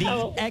be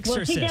The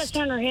Exorcist. Well, she does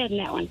turn her head in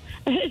that one.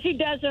 She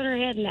does turn her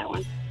head in that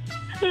one.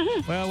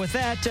 Well, with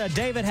that,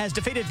 David has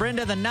defeated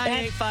Brenda. The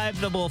 98.5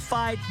 The Bull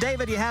fight.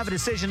 David, you have a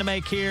decision to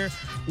make here.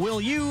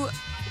 Will you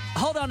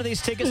hold on to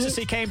these tickets to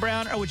see Kane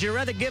Brown, or would you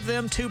rather give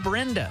them to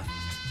Brenda?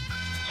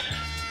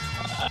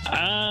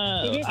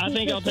 I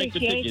think I'll take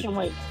the ticket.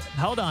 Week.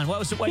 Hold on.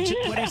 What are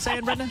you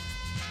saying, Brenda?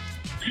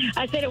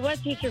 I said it was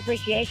Teacher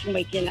Appreciation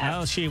Week, you know.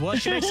 Oh, she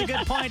makes a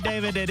good point,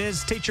 David. It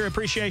is Teacher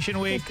Appreciation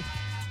Week,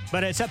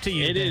 but it's up to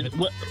you, David.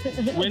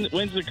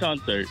 When's the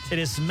concert? It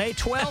is May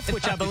 12th,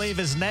 which I believe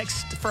is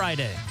next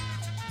Friday.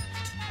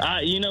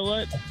 You know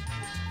what?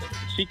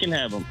 She can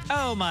have them.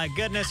 Oh, my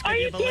goodness. Can Are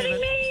you believe kidding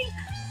it? me?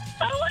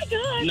 Oh, my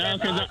God. No,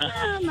 that's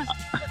awesome.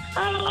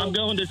 I'm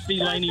going to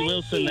see Lainey thank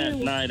Wilson that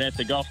you. night at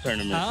the golf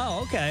tournament.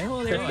 Oh, okay. Well,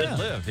 there you go.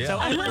 Live, yeah.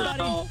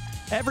 So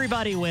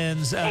everybody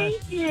wins.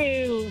 Thank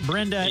you.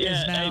 Brenda is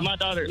Yeah, now. hey, my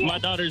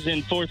daughter's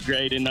in 4th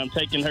grade, and I'm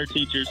taking her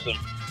teacher some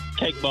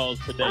cake balls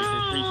today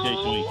for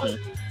Appreciation Week. So,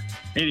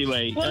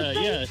 anyway, Well,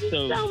 thank you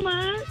so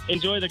much.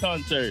 enjoy the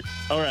concert.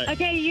 All right.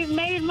 Okay, you've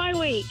made my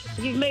week.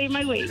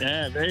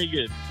 Yeah, very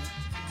good.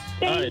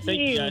 All right, thank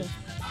you, guys.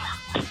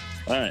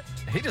 All right.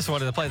 He just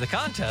wanted to play the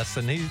contest,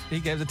 and he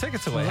gave the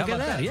tickets away. Well, How look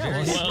about at that. that? Yeah,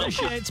 Very well, sweet.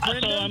 appreciates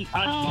Brenda.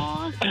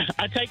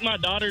 I take my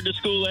daughter to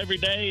school every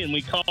day, and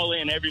we call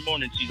in every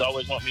morning. She's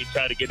always wanting me to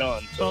try to get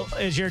on. So. Well,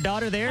 is your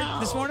daughter there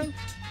this morning?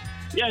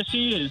 Yeah,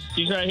 she is.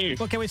 She's right here.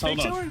 Well, can we speak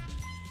to her?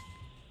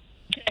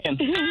 Can.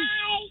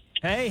 Hi.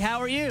 Hey, how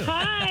are you?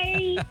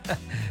 Hi.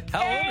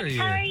 How old are you?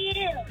 How are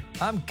you?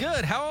 I'm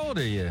good. How old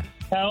are you?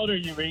 How old are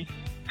you, Reese?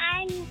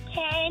 I'm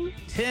 10.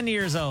 10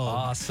 years old.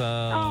 Awesome.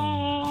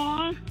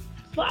 Aww.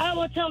 Well, I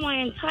will tell my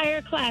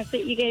entire class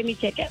that you gave me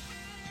tickets.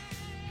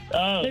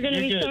 Oh, They're going to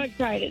you're be good. so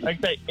excited.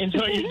 Okay,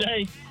 enjoy your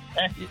day.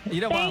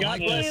 You know what I Thank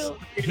like you. this?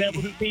 You can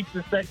have a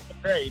pizza second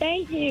grade.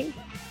 Thank you.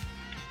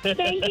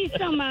 Thank you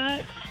so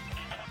much.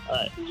 All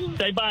right.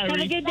 Say bye, Have a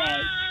Reese. good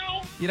day.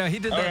 You know, he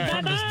did that in All right.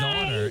 front of his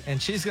Bye-bye. daughter,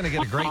 and she's going to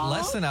get a great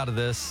lesson out of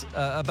this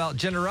about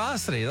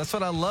generosity. That's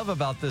what I love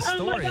about this Oh,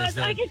 story. my is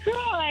gosh, I that, could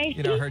cry.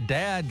 you know, her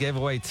dad gave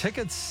away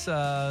tickets,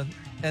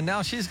 and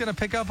now she's going to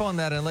pick up on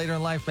that, and later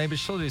in life, maybe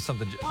she'll do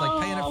something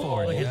like paying it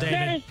forward. Look you at know?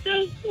 David. That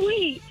is so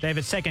sweet.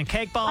 David's taking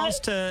cake balls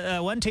to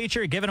one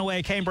teacher, giving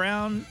away Kane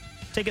Brown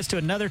tickets to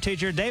another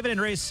teacher. David and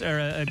Reese are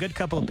a good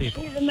couple of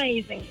people. He's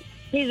amazing.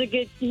 He's a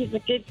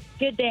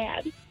good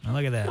dad. Oh,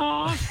 look at that.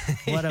 Aw.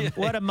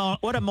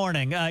 What a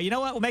morning. You know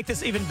what will make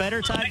this even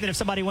better time than if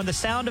somebody won the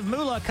Sound of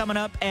Moolah coming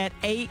up at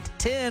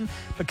 8:10,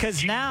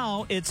 because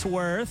now it's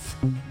worth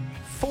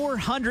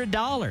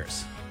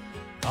 $400.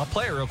 I'll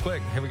play it real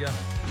quick. Here we go.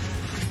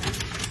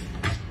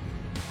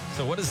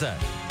 So what is that?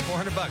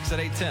 $400 at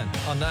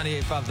 8:10 on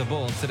 98.5 The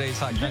Bull, today's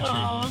Hot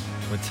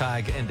Country with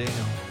Tige and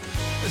Daniel.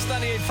 It's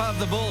 98.5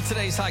 The Bull,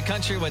 today's Hot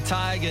Country with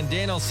Tige and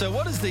Daniel. So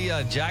what is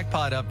the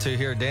jackpot up to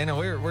here, Daniel?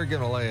 We're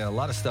giving away a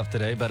lot of stuff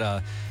today,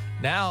 but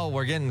now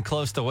we're getting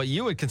close to what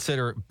you would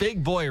consider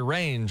big boy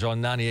range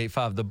on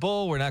 98.5 The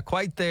Bull. We're not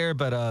quite there,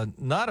 but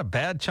not a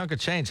bad chunk of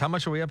change. How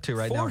much are we up to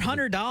right now?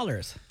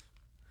 $400.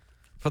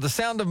 For the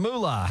Sound of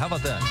Moolah. How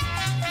about that?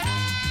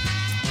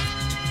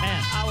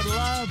 Man, I would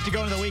love to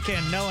go into the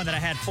weekend knowing that I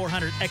had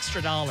 $400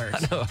 extra. I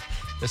know.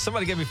 If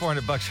somebody gave me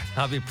 $400,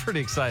 I'll be pretty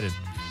excited.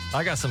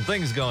 I got some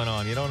things going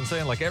on, you know what I'm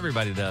saying? Like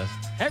everybody does.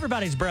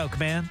 Everybody's broke,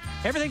 man.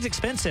 Everything's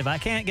expensive. I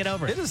can't get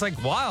over it. It is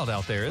like wild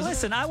out there, isn't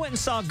Listen, I went and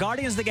saw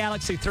Guardians of the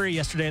Galaxy 3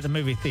 yesterday at the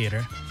movie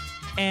theater,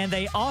 and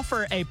they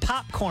offer a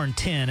popcorn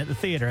tin at the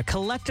theater, a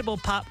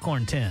collectible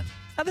popcorn tin.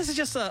 Now, this is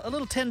just a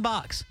little tin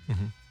box.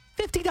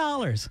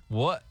 $50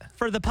 What?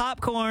 for the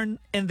popcorn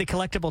and the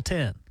collectible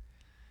tin.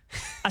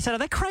 I said, are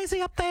they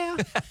crazy up there?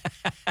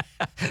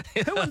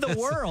 Who in the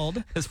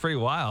world? It's pretty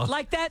wild.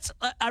 Like that's,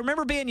 I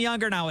remember being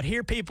younger and I would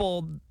hear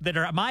people that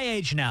are my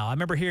age now. I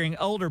remember hearing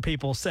older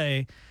people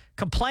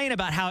complain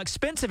about how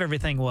expensive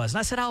everything was. And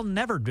I said, I'll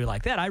never do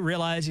like that. I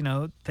realize,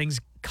 things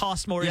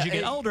cost more as you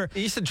get older.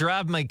 It used to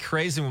drive me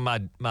crazy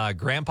when my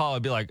grandpa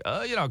would be like,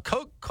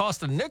 Coke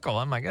cost a nickel.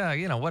 I'm like,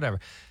 whatever.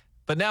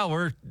 But now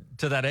we're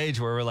to that age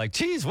where we're like,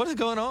 geez, what is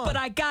going on? But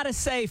I got to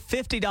say,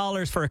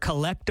 $50 for a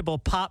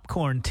collectible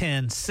popcorn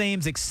tin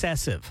seems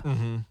excessive.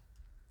 Mm-hmm.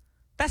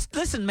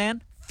 Listen,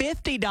 man,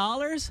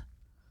 $50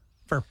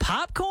 for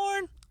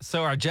popcorn?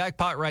 So our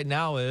jackpot right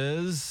now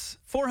is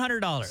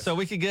 $400. So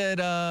we could get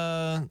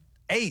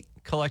 8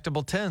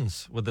 collectible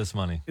tins with this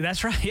money.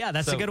 That's right. Yeah,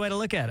 that's a good way to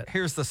look at it.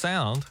 Here's the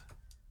sound.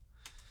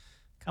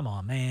 Come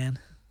on, man.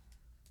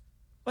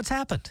 What's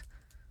happened?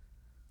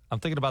 I'm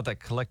thinking about that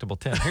collectible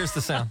tin. Here's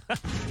the sound.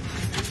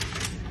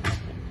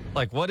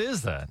 Like, what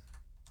is that?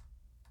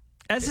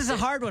 This is a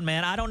hard one,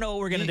 man. I don't know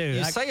what we're going to do.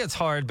 You say it's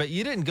hard, but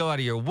you didn't go out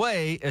of your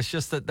way. It's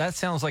just that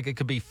sounds like it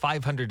could be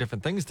 500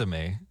 different things to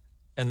me.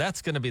 And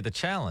that's going to be the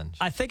challenge.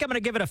 I think I'm going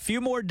to give it a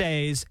few more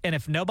days, and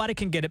if nobody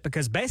can get it,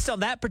 because based on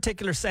that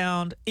particular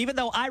sound, even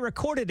though I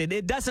recorded it,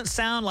 it doesn't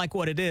sound like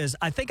what it is.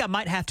 I think I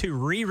might have to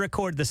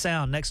re-record the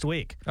sound next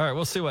week. All right,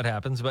 we'll see what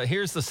happens. But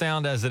here's the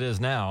sound as it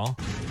is now.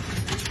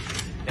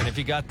 And if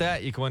you got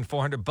that, you can win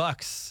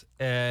 $400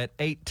 at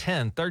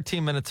 8:10,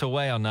 13 minutes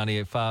away on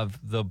 98.5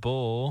 The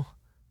Bull.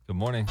 Good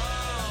morning.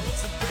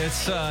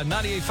 It's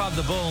 98.5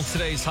 The Bull,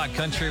 today's Hot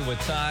Country with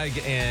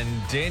Tige and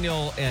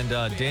Daniel. And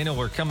Daniel,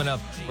 we're coming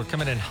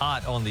in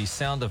hot on the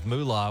Sound of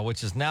Moolah,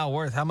 which is now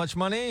worth how much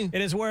money?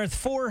 It is worth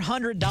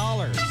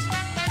 $400.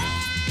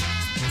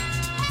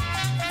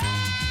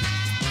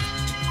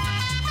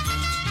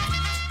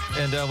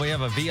 And we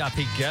have a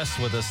VIP guest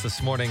with us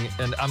this morning.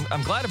 And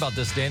I'm glad about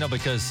this, Daniel,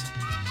 because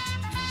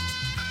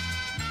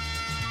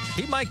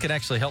he can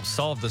actually help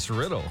solve this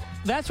riddle.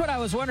 That's what I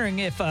was wondering,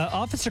 if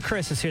Officer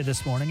Chris is here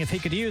this morning, if he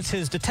could use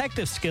his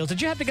detective skills.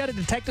 Did you have to go to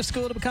detective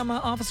school to become an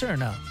officer or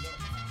no?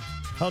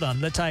 Hold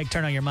on. Let Ty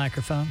turn on your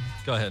microphone.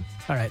 Go ahead.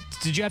 All right.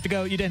 Did you have to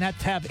go? You didn't have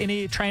to have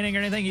any training or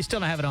anything? You still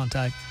don't have it on,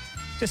 Ty.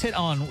 Just hit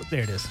on.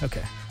 There it is.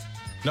 Okay.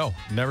 No,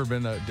 never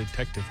been a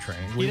detective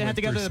training. You didn't have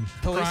to go to the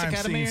police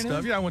academy or anything?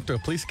 Stuff. Yeah, I went to a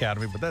police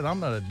academy, but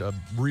I'm not a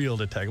real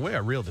detective. We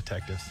are real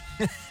detectives.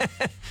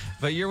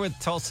 But you're with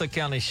Tulsa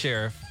County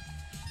Sheriff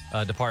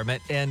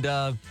Department,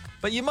 and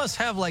but you must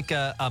have like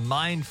a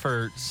mind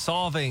for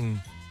solving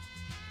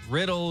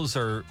riddles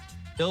or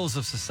ills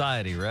of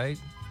society, right?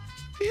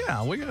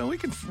 Yeah, we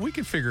can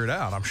figure it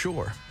out, I'm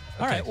sure.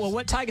 All right. Well,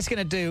 what Tyga's going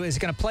to do is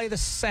going to play the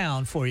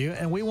sound for you,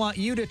 and we want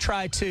you to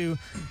try to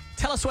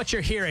tell us what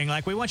you're hearing.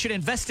 Like, we want you to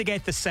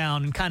investigate the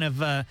sound and kind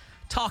of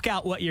talk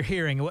out what you're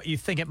hearing and what you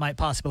think it might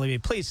possibly be.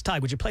 Please,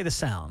 Tyga, would you play the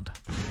sound?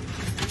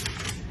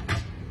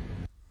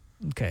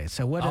 Okay.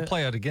 So what? I'll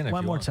play it again if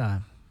one you more want.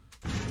 time.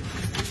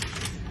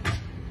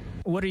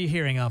 What are you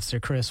hearing, Officer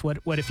Chris?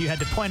 What if you had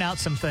to point out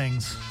some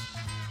things?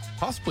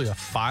 Possibly a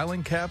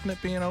filing cabinet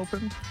being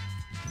opened.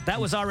 That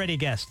was already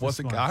guessed. I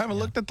haven't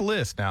looked at the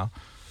list now.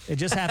 It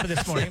just happened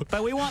this morning.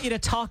 But we want you to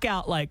talk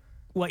out like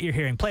what you're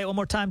hearing. Play it one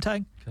more time,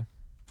 Ty. Okay.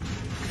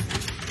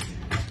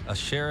 A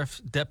sheriff's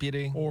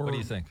deputy. Or what do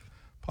you think?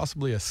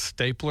 Possibly a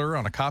stapler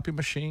on a copy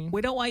machine.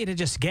 We don't want you to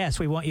just guess.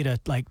 We want you to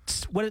like.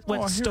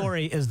 What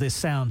story is this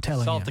sound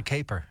telling Solve you? the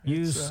caper.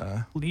 Use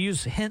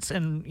hints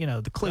and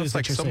the clues. It's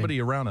like that you're somebody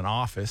seeing. around an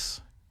office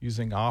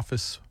using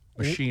office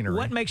machinery.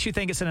 What makes you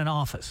think it's in an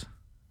office?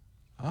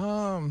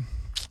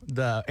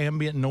 The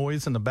ambient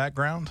noise in the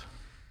background.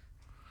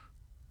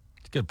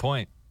 Good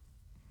point.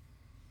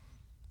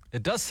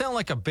 It does sound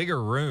like a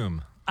bigger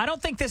room. I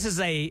don't think this is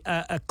a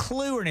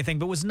clue or anything,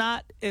 but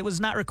it was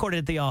not recorded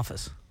at the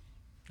office.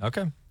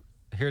 Okay.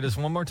 Here it is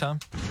one more time.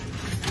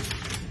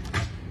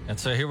 And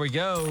so here we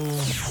go.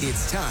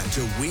 It's time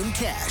to win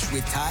cash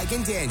with Tige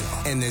and Daniel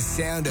and the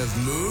Sound of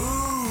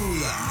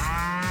Moolah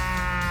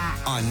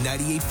on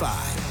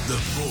 98.5 The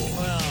Bull.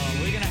 Well,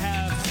 we're going to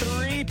have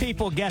 3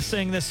 people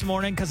guessing this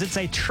morning because it's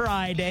a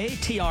tri-day,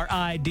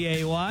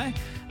 Triday.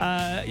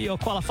 You'll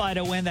qualify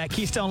to win that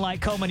Keystone Light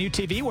Coleman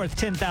UTV worth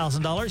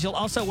 $10,000. You'll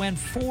also win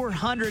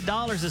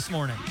 $400 this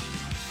morning.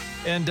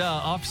 And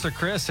Officer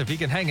Chris, if you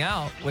can hang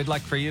out, we'd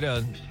like for you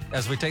to,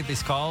 as we take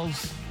these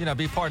calls,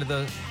 be part of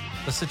the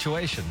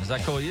situation. Is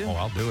that cool with you? Oh,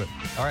 I'll do it.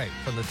 All right.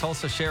 From the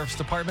Tulsa Sheriff's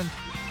Department,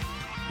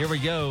 here we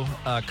go.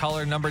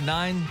 Caller number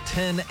 9,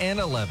 10, and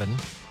 11,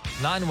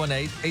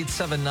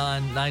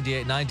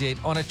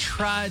 918-879-9898 on a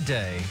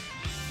tri-day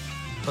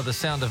for the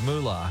Sound of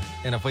Moolah.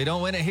 And if we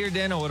don't win it here,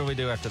 Daniel, what do we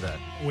do after that?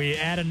 We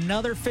add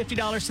another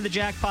 $50 to the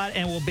jackpot,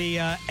 and we'll be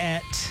at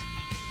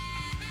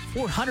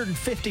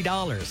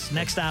 $450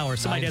 next hour.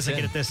 Somebody doesn't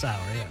get it this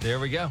hour. Yeah. There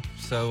we go.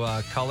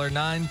 So caller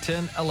 9,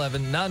 10,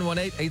 11,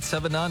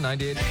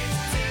 918-879-9898.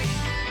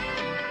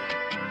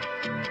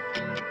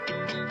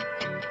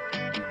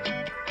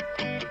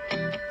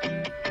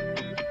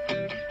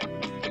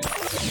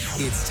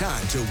 It's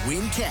time to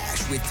win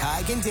cash with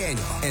Tige and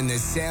Daniel and the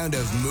Sound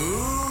of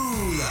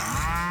Moolah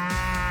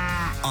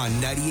on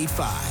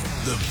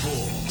 98.5 The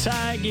Bull.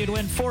 Tige, you'd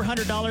win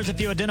 $400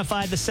 if you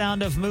identified the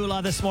Sound of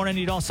Moolah this morning.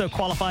 You'd also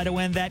qualify to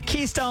win that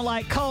Keystone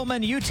Light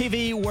Coleman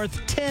UTV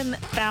worth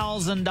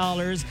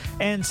 $10,000.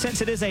 And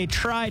since it is a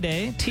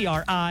tri-day,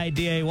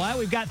 Triday,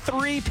 we've got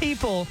 3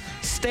 people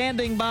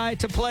standing by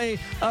to play.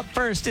 Up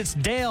first, it's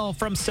Dale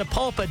from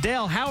Sapulpa.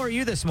 Dale, how are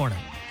you this morning?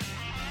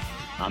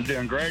 I'm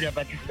doing great. How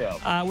about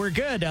yourself? We're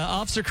good.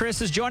 Officer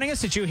Chris is joining us.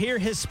 Did you hear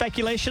his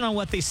speculation on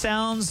what the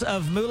Sounds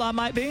of Moolah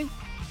might be?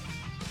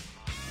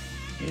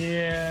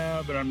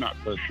 Yeah, but I'm not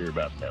so sure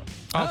about that.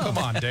 Oh, come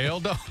on, Dale.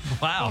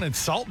 Don't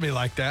insult me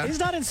like that. He's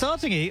not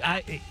insulting you.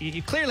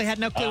 You clearly had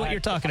no clue what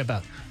you're talking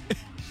about.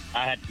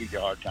 I had to give you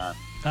a hard time.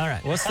 All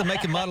right. What's the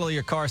make and model of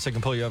your car so I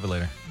can pull you over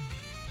later?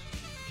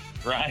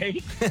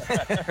 Right?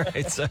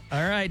 Right, so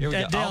all right, here we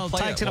go. Dale,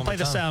 Tyke's going to play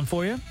the sound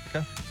for you.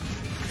 Okay.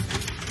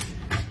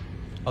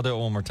 I'll do it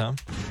one more time.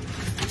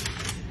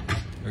 There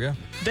we go.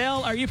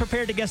 Dale, are you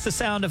prepared to guess the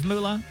Sound of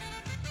Moolah?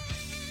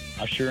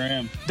 I sure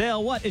am.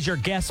 Dale, what is your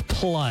guess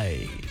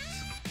plays?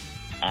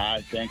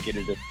 I think it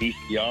is a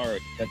VCR.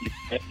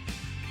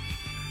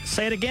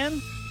 Say it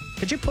again.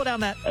 Could you put down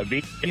that A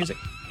music?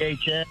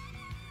 VHS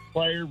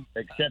player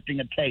accepting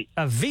a tape.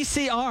 A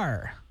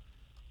VCR.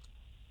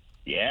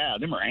 Yeah,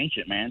 them are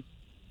ancient, man.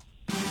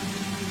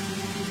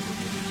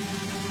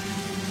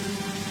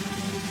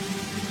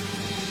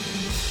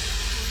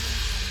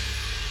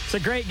 It's a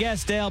great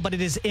guess, Dale, but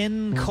it is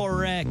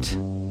incorrect.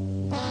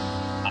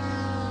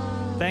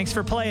 Thanks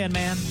for playing,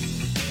 man.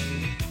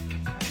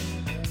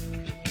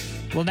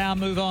 We'll now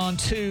move on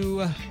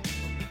to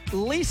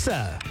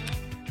Lisa.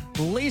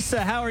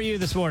 Lisa, how are you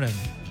this morning?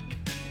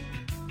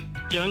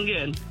 Doing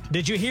good.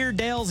 Did you hear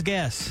Dale's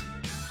guess?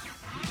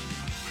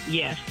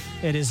 Yes.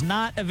 It is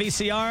not a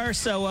VCR,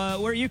 so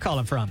where are you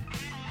calling from?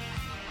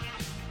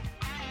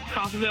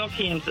 Coffeyville,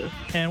 Kansas.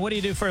 And what do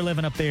you do for a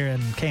living up there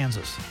in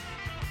Kansas?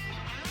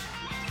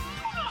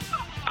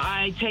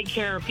 I take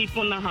care of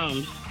people in their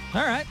homes.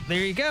 All right,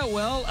 there you go.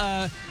 Well,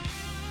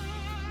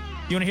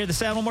 you want to hear the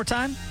sound one more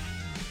time?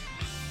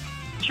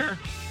 Sure.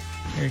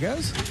 Here it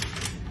goes.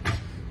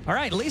 All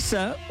right,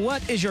 Lisa,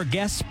 what is your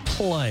guess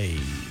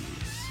plays?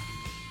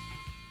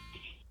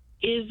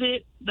 Is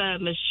it the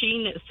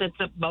machine that sets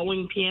up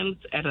bowling pins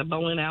at a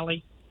bowling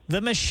alley? The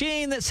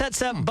machine that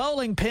sets up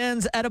bowling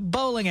pins at a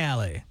bowling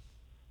alley.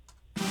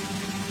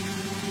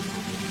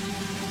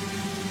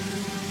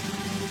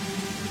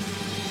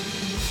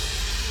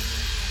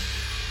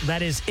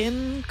 That is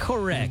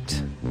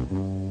incorrect.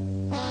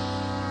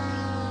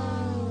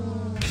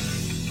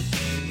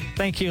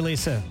 Thank you,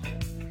 Lisa.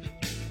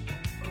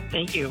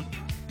 Thank you.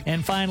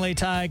 And finally,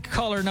 Ty,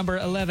 caller number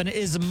 11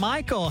 is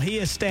Michael. He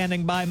is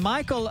standing by.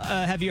 Michael,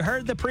 have you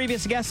heard the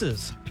previous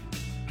guesses?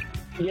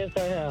 Yes, I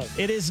have.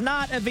 It is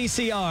not a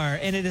VCR,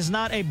 and it is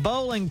not a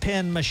bowling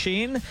pin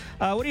machine.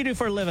 What do you do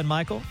for a living,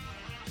 Michael?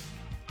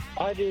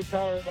 I do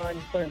power line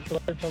fence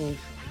from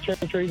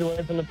trim trees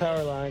away from the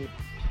power line.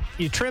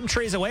 You trim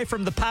trees away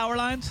from the power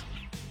lines?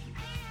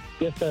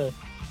 Yes, sir.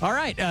 All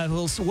right.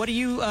 Well, so what do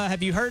you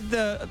have you heard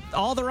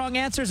all the wrong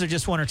answers or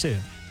just one or two?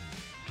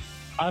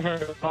 I've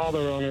heard all the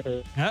wrong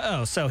answers.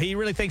 Uh-oh. So he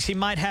really thinks he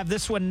might have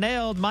this one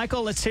nailed.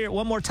 Michael, let's hear it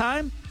one more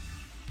time.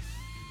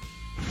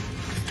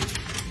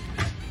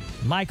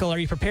 Michael, are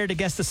you prepared to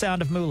guess the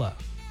sound of Moolah?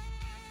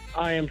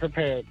 I am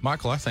prepared.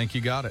 Michael, I think you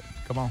got it.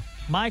 Come on.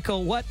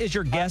 Michael, what is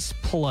your guess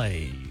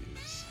plays?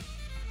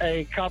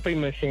 A copy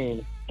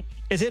machine.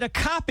 Is it a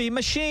copy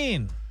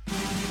machine?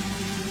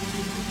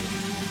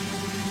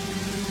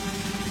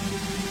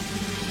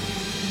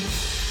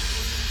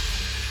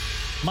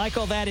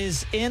 Michael, that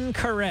is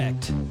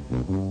incorrect.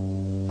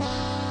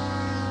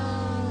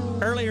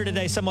 Earlier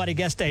today, somebody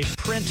guessed a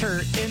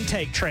printer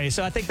intake tray,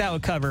 so I think that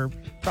would cover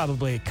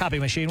probably copy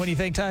machine. What do you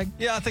think, Tag?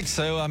 Yeah, I think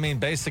so. I mean,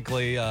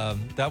 basically,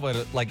 that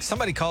would, like,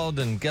 somebody called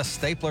and guessed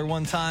stapler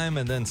one time,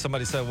 and then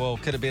somebody said, well,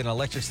 could it be an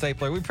electric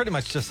stapler? We pretty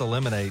much just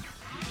eliminate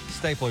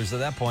staplers at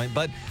that point.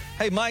 But,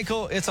 hey,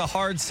 Michael, it's a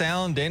hard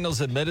sound. Daniel's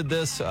admitted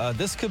this.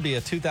 This could be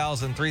a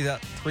 $2,000,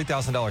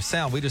 $3,000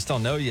 sound. We just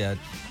don't know yet.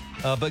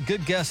 But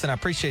good guess, and I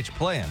appreciate you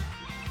playing.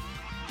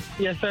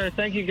 Yes, sir.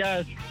 Thank you,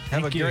 guys.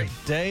 Have a great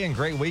day and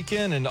great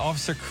weekend. And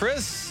Officer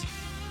Chris,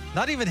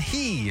 not even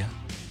he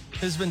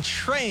has been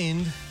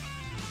trained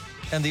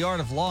in the art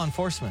of law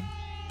enforcement,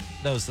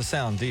 knows the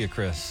sound. Do you,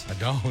 Chris? I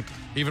don't.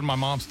 Even my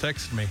mom's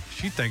texted me.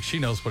 She thinks she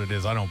knows what it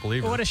is. I don't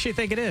believe her. What does she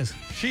think it is?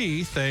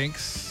 She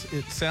thinks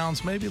it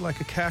sounds maybe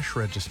like a cash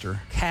register.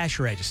 Cash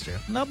register.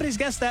 Nobody's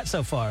guessed that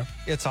so far.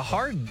 It's a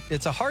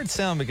hard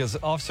sound because,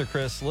 Officer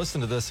Chris, listen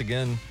to this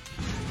again.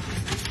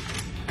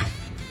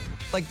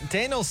 Like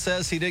Daniel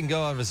says, he didn't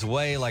go out of his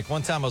way. Like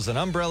one time it was an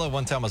umbrella,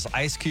 one time it was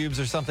ice cubes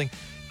or something.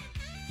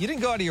 You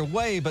didn't go out of your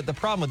way, but the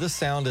problem with this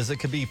sound is it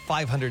could be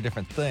 500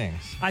 different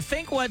things. I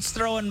think what's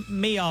throwing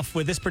me off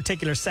with this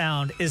particular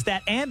sound is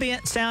that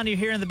ambient sound you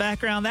hear in the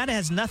background. That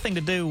has nothing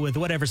to do with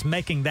whatever's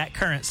making that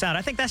current sound.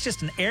 I think that's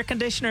just an air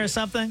conditioner or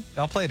something.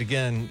 I'll play it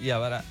again. Yeah,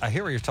 but I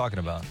hear what you're talking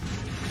about.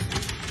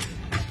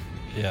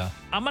 Yeah.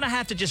 I'm going to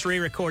have to just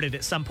re-record it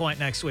at some point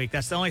next week.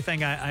 That's the only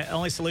thing,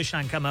 only solution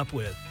I can come up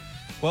with.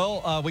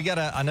 Well,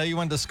 I know you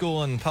went to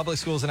school in public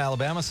schools in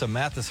Alabama, so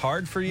math is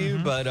hard for you,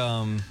 but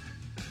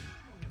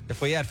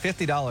if we add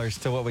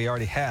 $50 to what we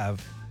already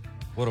have,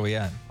 what are we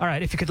at? All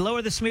right, if you could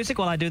lower this music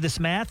while I do this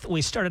math,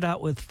 we started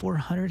out with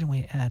 400 and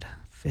we add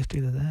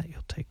 50 to that.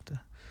 You'll take the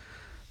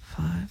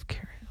 5,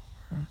 carry it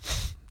over,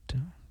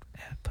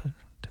 put,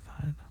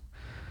 divide,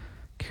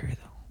 carry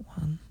the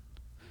 1.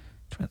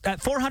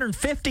 At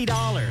 $450.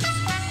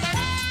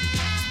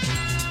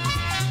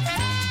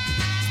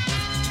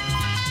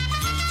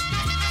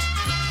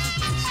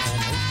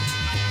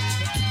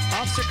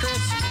 Officer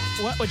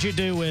Chris, what would you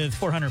do with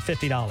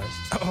 $450?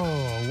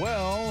 Oh,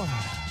 well.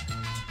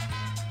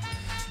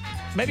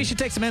 Maybe you should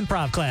take some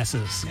improv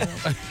classes.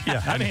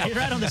 Yeah, I mean, you're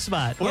right on the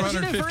spot. What would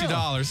you do for real?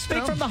 $450.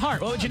 Speak from the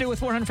heart. What would you do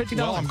with $450?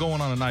 Well, I'm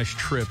going on a nice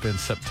trip in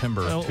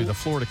September to the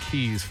Florida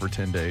Keys for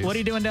 10 days. What are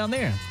you doing down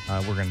there?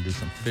 We're going to do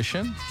some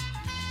fishing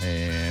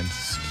and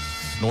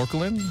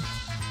snorkeling.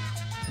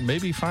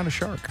 Maybe find a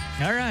shark.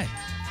 All right.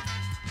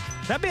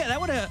 That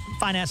would have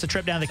financed a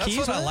trip down the That's Keys.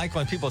 what I wouldn't it? like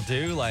when people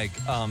do. Like,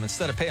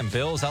 instead of paying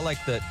bills, I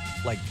like that.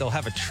 Like, they'll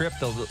have a trip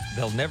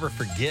they'll never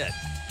forget.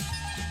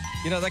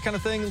 You know, that kind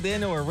of thing,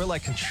 Daniel, where we're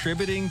like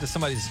contributing to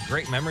somebody's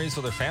great memories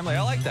with their family.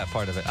 I like that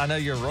part of it. I know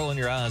you're rolling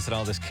your eyes at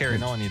all this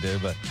carrying on you do,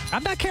 but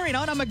I'm not carrying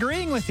on. I'm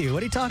agreeing with you.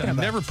 What are you talking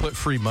about? Never put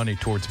free money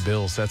towards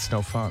bills. That's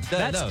no fun.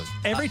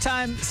 Every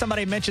time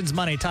somebody mentions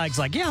money, Tig's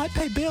like, yeah, I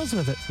pay bills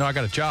with it. No, I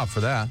got a job for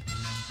that.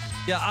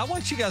 Yeah, I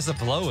want you guys to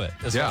blow it.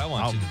 Is what I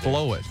want I'll you to do.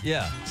 blow it.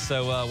 Yeah.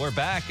 So we're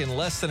back in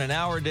less than an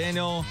hour,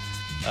 Daniel,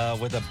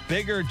 with a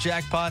bigger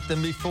jackpot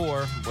than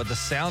before with the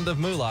Sound of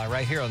Moolah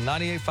right here on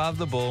 98.5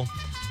 The Bull.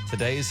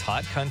 Today's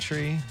Hot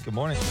Country. Good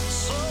morning.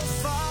 It's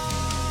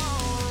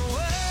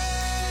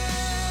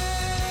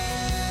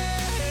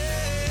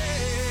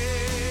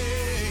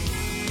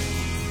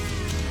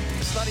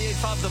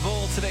 98.5 The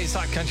Bull. Today's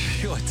Hot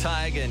Country with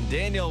Tige and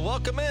Daniel.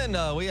 Welcome in.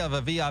 We have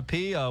a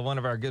VIP, one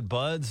of our good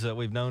buds that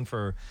we've known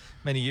for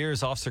many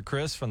years. Officer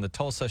Chris from the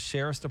Tulsa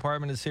Sheriff's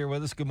Department is here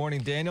with us. Good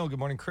morning, Daniel. Good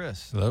morning,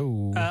 Chris.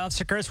 Hello.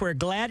 Officer Chris, we're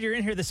glad you're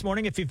in here this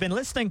morning. If you've been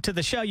listening to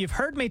the show, you've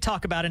heard me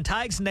talk about in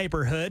Tige's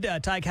neighborhood.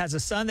 Tige has a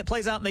son that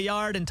plays out in the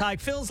yard, and Tige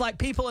feels like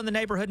people in the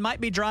neighborhood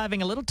might be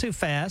driving a little too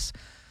fast.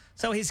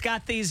 So he's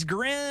got these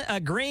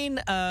green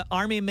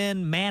Army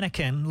men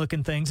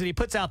mannequin-looking things that he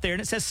puts out there,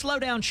 and it says, slow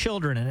down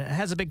children, and it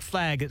has a big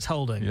flag it's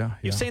holding.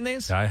 You've seen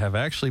these? I have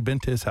actually been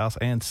to his house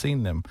and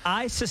seen them.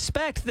 I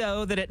suspect,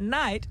 though, that at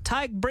night,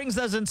 Tige brings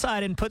those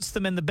inside and puts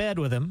them in the bed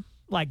with him,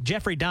 like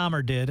Jeffrey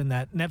Dahmer did in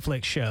that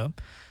Netflix show.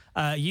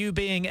 You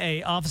being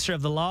a officer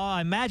of the law,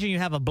 I imagine you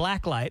have a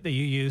black light that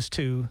you use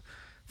to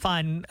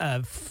find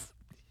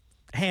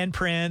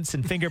handprints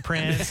and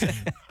fingerprints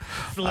and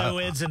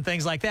fluids and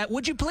things like that.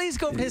 Would you please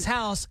go over to his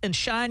house and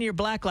shine your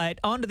black light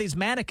onto these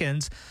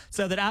mannequins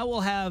so that I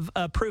will have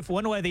proof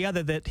one way or the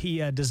other that he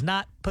does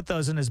not put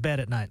those in his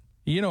bed at night?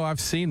 You know, I've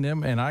seen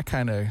them, and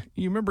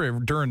you remember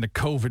during the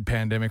COVID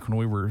pandemic when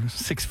we were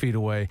 6 feet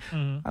away,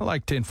 I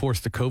like to enforce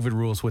the COVID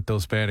rules with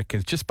those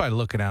mannequins just by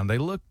looking at them. They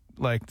look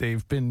like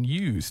they've been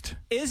used.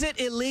 Is it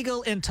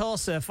illegal in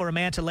Tulsa for a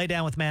man to lay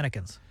down with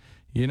mannequins?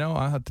 You know,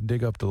 I'll have to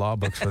dig up the law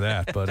books for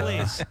that. But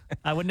please,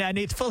 I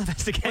need full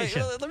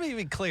investigation. Wait, let me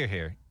be clear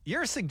here.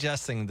 You're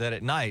suggesting that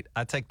at night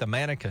I take the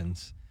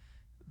mannequins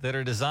that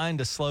are designed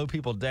to slow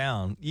people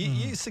down.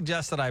 You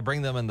suggest that I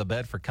bring them in the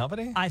bed for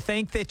company? I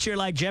think that you're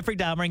like Jeffrey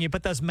Dahmer and you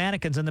put those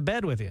mannequins in the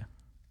bed with you.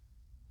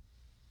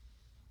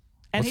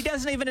 And he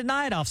doesn't even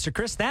deny it, Officer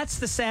Chris. That's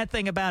the sad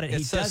thing about it.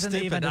 He doesn't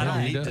even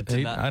deny it.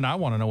 And I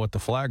want to know what the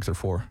flags are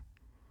for.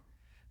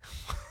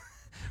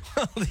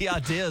 Well, the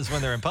idea is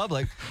when they're in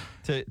public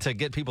to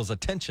get people's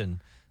attention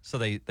so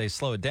they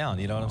slow it down.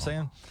 You know what I'm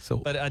saying?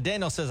 But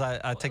Daniel says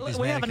I take these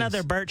We have mannequins.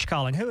 another Birch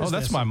calling. Who is this?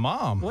 That's my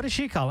mom. What is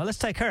she calling? Let's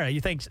take her.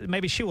 You think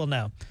maybe she will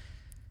know.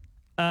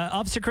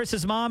 Officer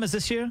Chris's mom, is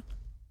this you?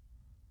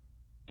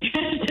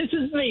 This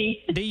is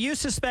me. Do you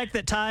suspect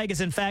that Tige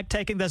is in fact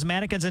taking those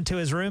mannequins into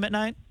his room at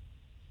night?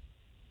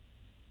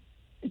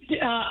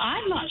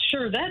 I'm not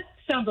sure. That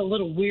sounds a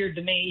little weird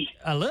to me.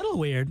 A little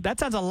weird? That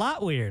sounds a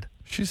lot weird.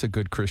 She's a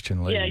good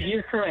Christian lady. Yeah,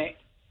 you're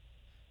correct.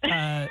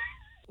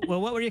 Well,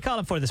 what were you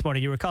calling for this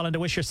morning? You were calling to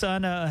wish your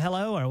son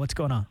hello, or what's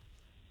going on?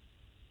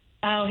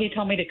 Oh, he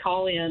told me to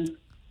call in. You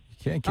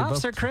can't give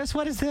Officer up. Chris,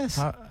 what is this?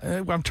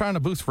 I'm trying to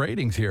boost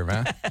ratings here,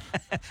 man.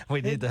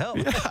 We need the help.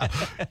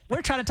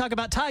 We're trying to talk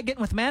about Tige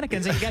getting with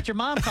mannequins, and you got your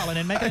mom calling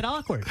in, making it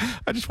awkward.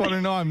 I just want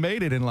to know I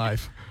made it in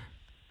life.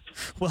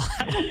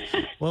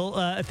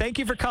 Well, thank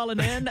you for calling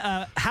in.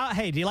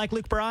 Hey, do you like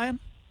Luke Bryan?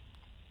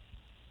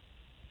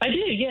 I do,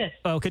 yes.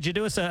 Oh, could you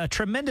do us a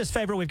tremendous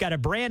favor? We've got a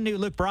brand new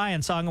Luke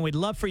Bryan song, and we'd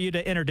love for you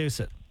to introduce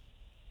it.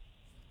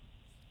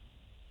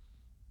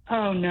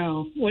 Oh,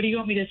 no. What do you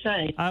want me to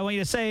say? I want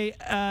you to say,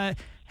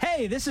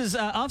 hey, this is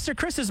Officer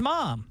Chris's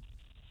mom.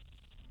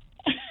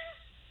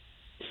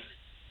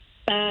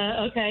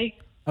 Okay.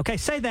 Okay,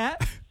 say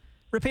that.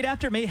 Repeat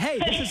after me. Hey,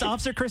 this is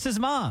Officer Chris's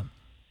mom.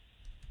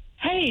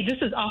 Hey, this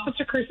is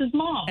Officer Chris's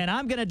mom. And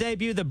I'm going to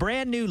debut the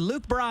brand new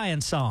Luke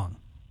Bryan song.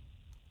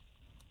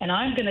 And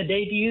I'm going to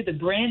debut the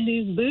brand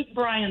new Luke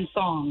Bryan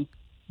song.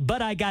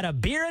 But I got a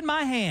beer in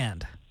my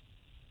hand.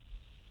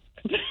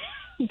 But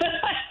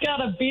I got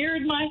a beer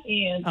in my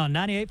hand. On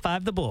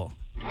 98.5 The Bull.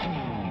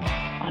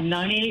 On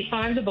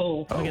 98.5 The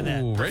Bull. Look at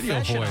that. Radio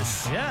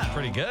voice. Yeah,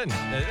 pretty good.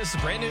 This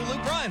is brand new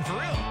Luke Bryan, for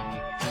real.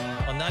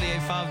 On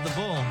 98.5 The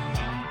Bull.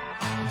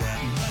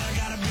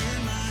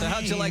 So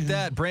how'd you like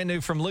that? Brand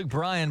new from Luke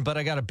Bryan, but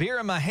I got a beer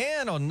in my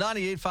hand on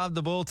 98.5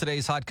 The Bull.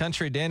 Today's Hot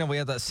Country. Daniel, we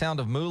have that Sound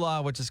of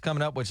Moolah, which is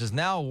coming up, which is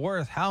now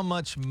worth how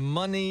much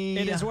money?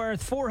 It is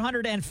worth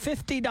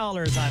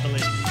 $450, I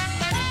believe.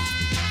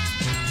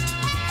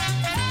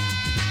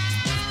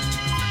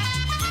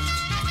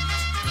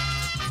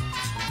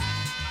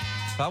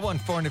 If I won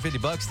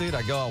 $450, dude,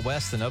 I'd go out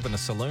west and open a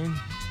saloon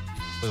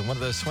with one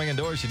of those swinging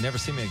doors. You'd never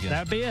see me again.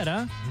 That'd be it,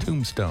 huh?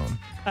 Tombstone.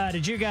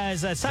 Did you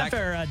guys,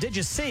 did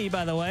you see,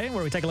 by the way,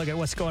 where we take a look at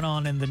what's going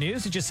on in the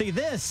news, did you see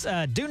this?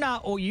 Do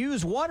not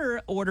use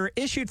water order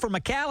issued for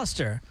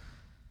McAllister.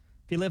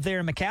 If you live there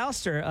in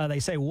McAllister, they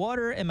say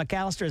water in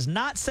McAllister is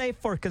not safe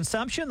for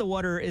consumption. The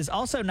water is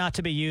also not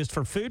to be used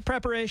for food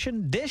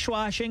preparation,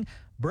 dishwashing,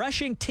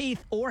 brushing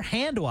teeth, or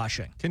hand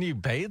washing. Can you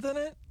bathe in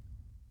it?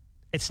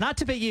 It's not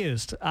to be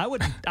used. I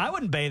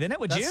wouldn't bathe in it,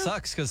 would you? That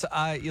sucks because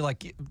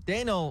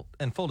Daniel,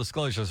 in full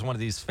disclosure, is one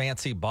of these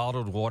fancy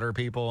bottled water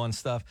people and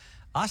stuff.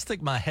 I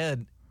stick my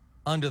head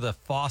under the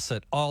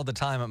faucet all the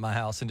time at my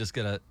house and just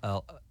get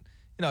a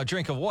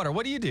drink of water.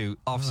 What do you do,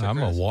 Officer I'm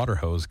Chris? a water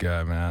hose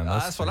guy, man.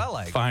 That's what I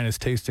like.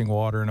 Finest tasting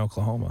water in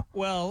Oklahoma.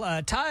 Well,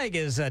 Tige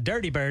is a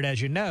dirty bird, as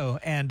you know,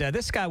 and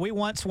this guy, we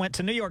once went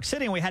to New York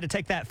City, and we had to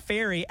take that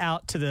ferry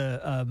out to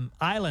the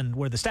island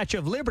where the Statue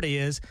of Liberty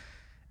is,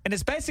 and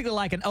it's basically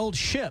like an old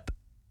ship,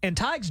 and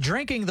Tige's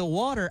drinking the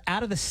water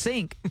out of the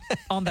sink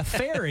on the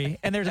ferry,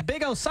 and there's a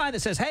big old sign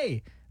that says,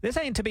 "Hey, this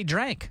ain't to be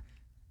drank."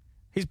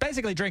 He's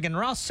basically drinking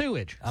raw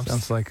sewage.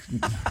 Sounds like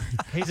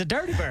he's a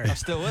dirty bird. I'm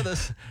still with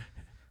us.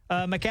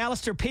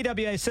 McAllister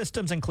PWA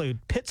systems include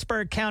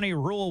Pittsburgh County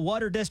Rural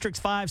Water Districts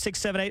 5, 6,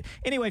 7, 8.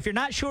 Anyway, if you're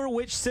not sure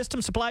which system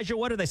supplies your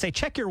water, they say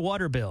check your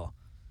water bill.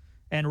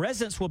 And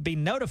residents will be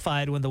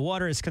notified when the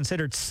water is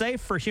considered safe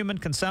for human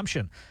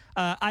consumption.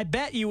 I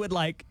bet you would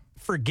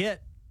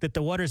forget that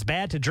the water is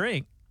bad to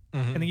drink,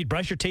 and then you'd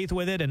brush your teeth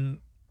with it and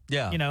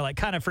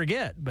kind of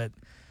forget. But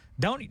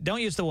don't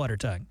use the water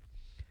tongue.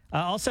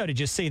 Also, did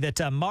you see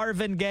that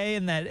Marvin Gaye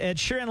in that Ed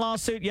Sheeran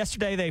lawsuit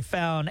yesterday? They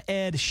found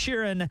Ed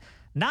Sheeran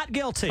not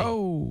guilty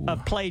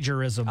of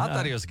plagiarism. I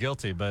thought he was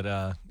guilty, but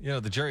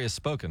the jury has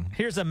spoken.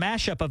 Here's a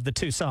mashup of the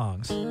two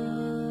songs.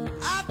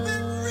 I've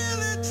been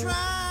really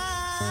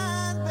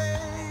trying,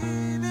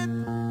 baby,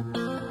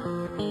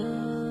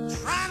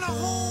 trying to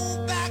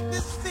hold back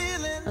this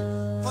feeling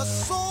for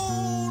so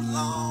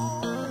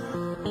long.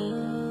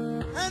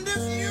 And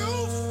if you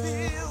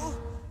feel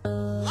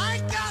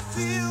like I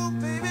feel,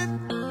 baby,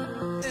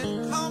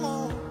 then come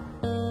on.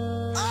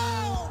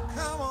 Oh,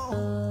 come on.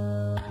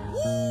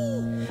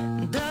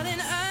 Woo. Darling,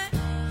 I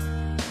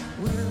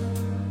will be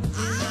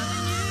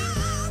loving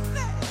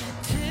you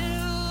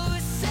till we're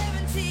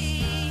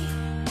 70.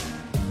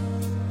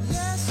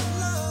 Let's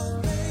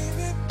love,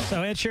 baby.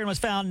 So Ed Sheeran was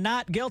found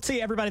not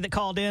guilty. Everybody that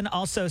called in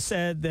also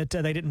said that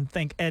they didn't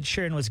think Ed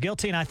Sheeran was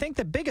guilty. And I think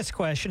the biggest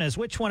question is,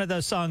 which one of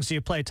those songs do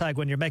you play, Tige,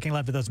 when you're making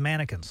love to those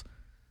mannequins?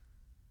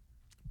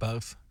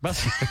 Both.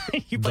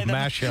 You play the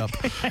mashup.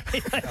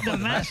 The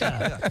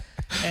mashup.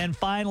 And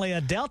finally,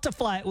 a Delta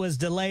flight was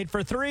delayed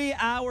for 3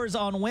 hours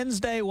on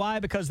Wednesday. Why?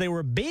 Because there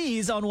were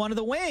bees on one of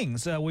the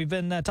wings. We've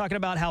been talking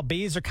about how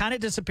bees are kind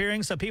of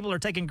disappearing, so people are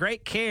taking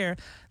great care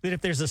that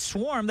if there's a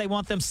swarm, they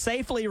want them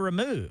safely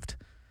removed.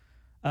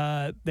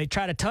 They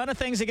tried a ton of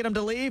things to get them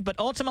to leave, but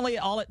ultimately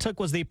all it took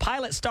was the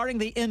pilot starting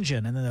the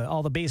engine, and then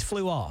all the bees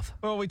flew off.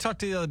 Well, we talked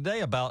the other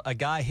day about a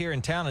guy here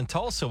in town in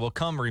Tulsa will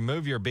come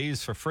remove your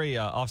bees for free.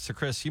 Officer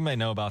Chris, you may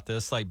know about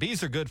this.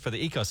 Bees are good for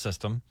the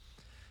ecosystem,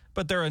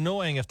 but they're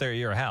annoying if they're at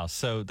your house.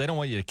 So they don't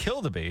want you to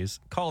kill the bees.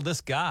 Call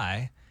this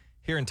guy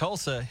here in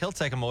Tulsa. He'll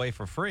take them away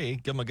for free,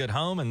 give them a good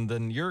home, and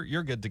then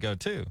you're good to go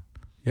too.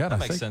 Yeah, that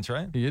makes sense,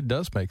 right? It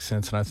does make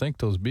sense, and I think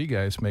those bee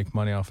guys make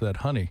money off of that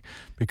honey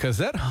because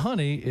that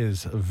honey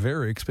is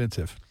very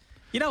expensive.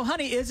 You know,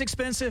 honey is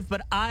expensive,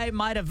 but I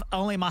might have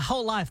only my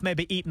whole life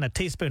maybe eaten a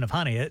teaspoon of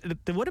honey.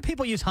 What do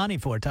people use honey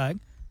for, Tige?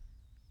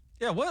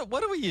 Yeah, what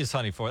do we use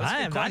honey for?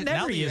 I never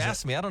now that you use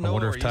asked it. me, I don't know. I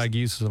wonder what if we're Tige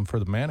uses them for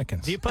the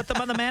mannequins. Do you put them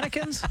on the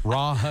mannequins?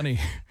 Raw honey.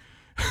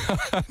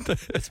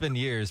 It's been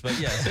years, but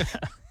yes.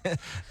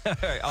 All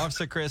right,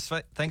 Officer Chris,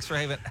 thanks for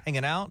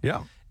hanging out.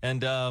 Yeah.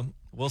 And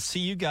we'll see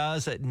you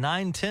guys at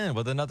 9:10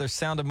 with another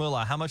Sound of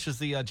Moolah. How much is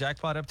the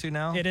jackpot up to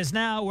now? It is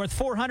now worth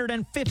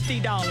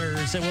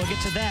 $450, and we'll get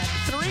to that.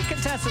 3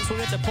 contestants will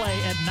get to play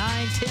at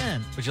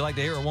 9:10. Would you like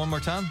to hear it one more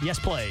time? Yes,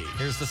 play.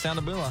 Here's the Sound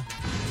of Moolah.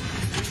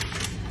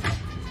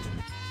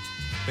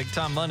 Big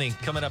time money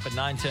coming up at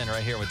 9:10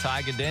 right here with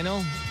Tige and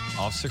Daniel,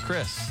 Officer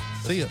Chris.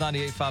 This is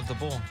 98.5 The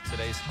Bull,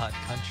 today's hot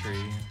country.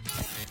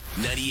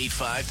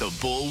 98.5 The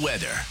Bull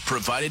weather,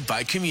 provided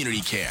by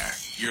Community Care,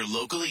 your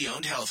locally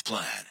owned health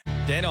plan.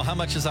 Daniel, how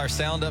much is our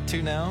sound up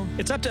to now?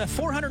 It's up to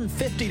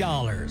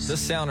 $450.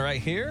 This sound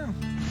right here?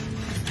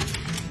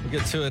 We'll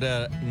get to it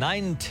at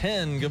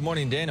 9:10. Good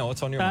morning, Daniel.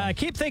 What's on your mind? I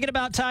keep thinking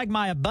about, Tige,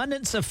 my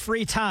abundance of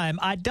free time.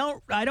 I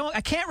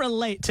can't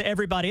relate to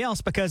everybody else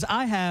because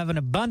I have an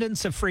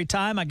abundance of free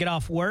time. I get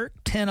off work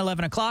 10,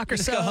 11 o'clock or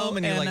just so. Go home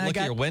and you look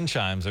at your wind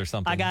chimes or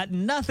something. I got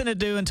nothing to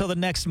do until the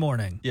next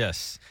morning.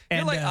 Yes.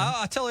 And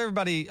I tell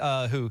everybody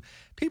who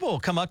people will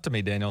come up to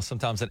me, Daniel,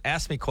 sometimes and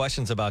ask me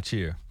questions about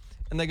you.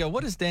 And they go,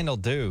 what does Daniel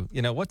do?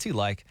 What's he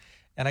like?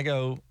 And I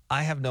go,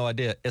 I have no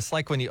idea. It's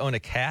like when you own a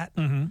cat.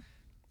 Mm-hmm.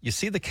 You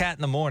see the cat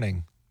in the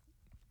morning,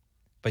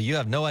 but you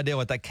have no idea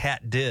what that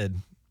cat did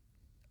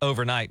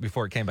overnight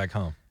before it came back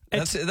home.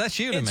 That's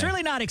you to me. It's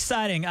really not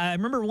exciting. I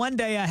remember one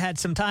day I had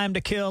some time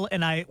to kill,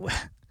 and I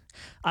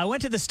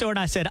went to the store and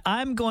I said,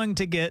 I'm going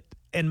to get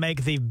and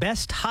make the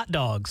best hot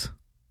dogs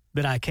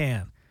that I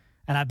can.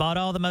 And I bought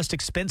all the most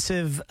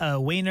expensive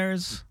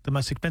wieners, the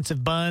most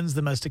expensive buns,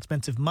 the most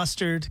expensive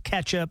mustard,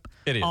 ketchup,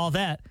 all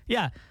that.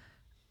 Yeah.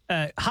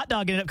 hot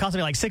dog ended up costing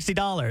me like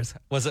 $60.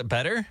 Was it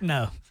better?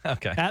 No.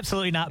 Okay.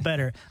 Absolutely not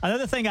better.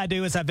 Another thing I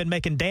do is I've been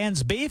making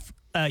Dan's beef.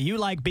 You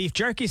like beef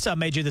jerky, so I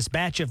made you this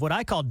batch of what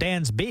I call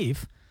Dan's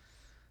beef.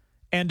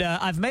 And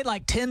I've made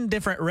like 10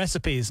 different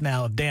recipes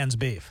now of Dan's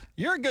beef.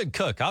 You're a good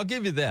cook. I'll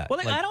give you that. Well,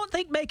 I don't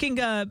think making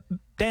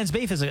Dan's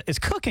beef is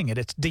cooking it.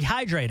 It's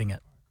dehydrating it.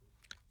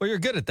 Well, you're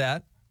good at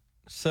that.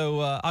 So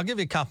I'll give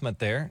you a compliment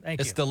there. Thank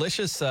it's you.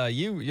 delicious.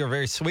 You're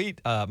very sweet.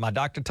 My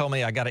doctor told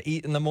me I got to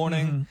eat in the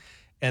morning. Mm-hmm.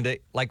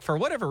 And for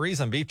whatever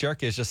reason, beef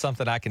jerky is just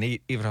something I can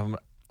eat even if I'm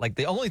like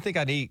the only thing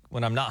I'd eat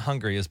when I'm not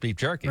hungry is beef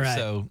jerky. Right.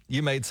 So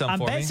you made some I'm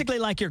for me. basically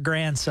like your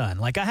grandson.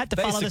 Like I have to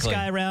follow this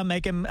guy around,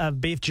 make him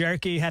beef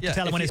jerky, have to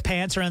tell him when his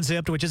pants are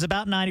unzipped, which is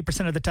about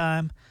 90% of the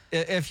time.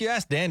 If you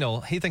ask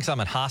Daniel, he thinks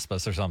I'm in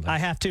hospice or something. I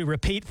have to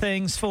repeat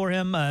things for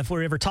him. If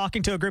we're ever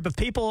talking to a group of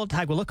people,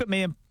 Tig will look at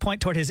me and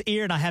point toward his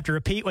ear, and I have to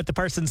repeat what the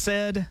person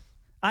said.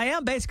 I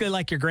am basically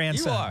like your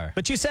grandson. You are.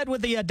 But you said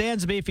with the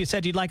Dan's beef, you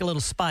said you'd like a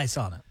little spice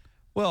on it.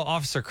 Well,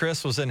 Officer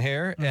Chris was in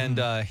here, and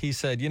he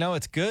said,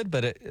 it's good,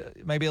 but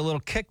it maybe a little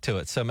kick to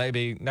it. So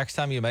maybe next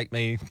time you make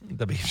me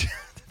the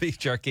beef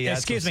jerky.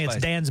 Excuse me, it's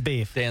Dan's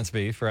beef. Dan's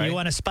beef, right? You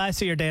want a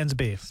spicy or Dan's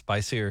beef?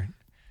 Spicier.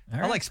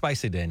 I like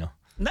spicy, Daniel.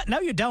 No,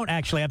 you don't,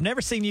 actually. I've never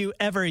seen you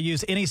ever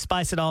use any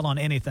spice at all on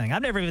anything.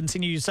 I've never even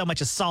seen you use so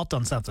much as salt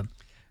on something.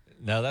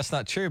 No, that's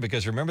not true,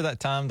 because remember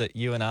that time that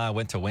you and I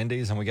went to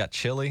Wendy's and we got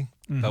chili?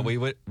 Mm-hmm.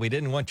 But we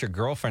didn't want your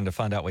girlfriend to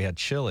find out we had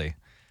chili,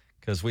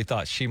 because we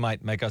thought she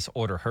might make us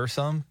order her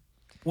some.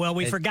 Well,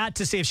 we forgot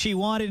to see if she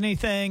wanted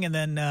anything, and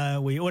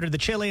then we ordered the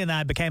chili, and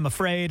I became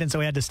afraid, and so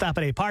we had to stop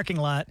at a parking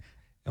lot.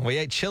 And we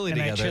ate chili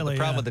together. The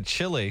problem with the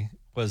chili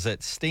was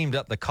it steamed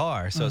up the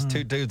car, so it's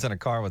two dudes in a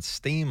car with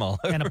steam all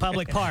over. In a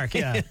public park,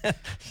 yeah.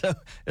 So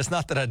it's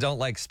not that I don't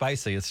like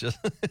spicy. It's just,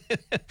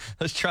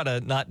 let's try to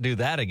not do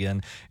that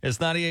again. It's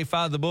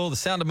 98.5 The Bull, the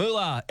Sound of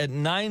Moolah at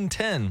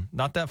 9:10.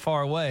 Not that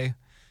far away.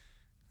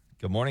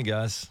 Good morning,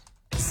 guys.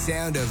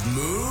 Sound of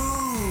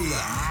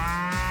Moolah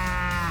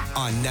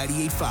on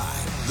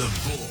 98.5 The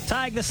Bull.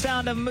 Tig, the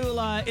Sound of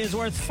Moolah is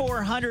worth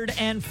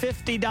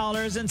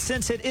 $450, and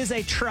since it is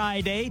a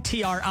tri-day,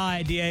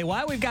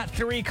 T-R-I-D-A-Y, we've got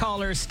 3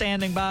 callers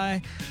standing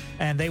by,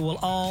 and they will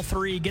all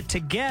 3 get to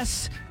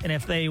guess, and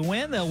if they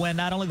win, they'll win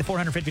not only the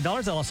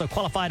 $450, they'll also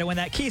qualify to win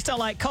that Keystone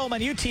Light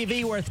Coleman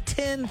UTV worth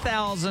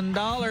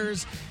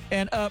 $10,000.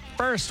 And up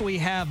first, we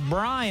have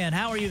Brian.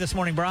 How are you this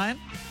morning, Brian?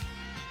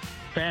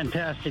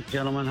 Fantastic,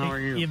 gentlemen. How are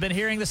you? You've been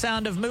hearing the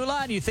Sound of Moolah,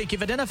 and you think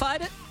you've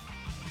identified it?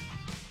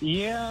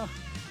 Yeah,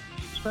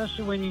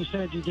 especially when you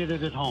said you did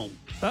it at home.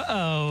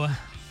 Uh-oh.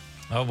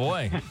 Oh,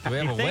 boy. Do we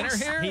have a winner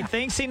here? He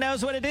thinks he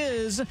knows what it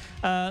is.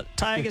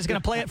 Tig is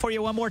going to play it for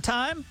you one more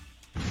time.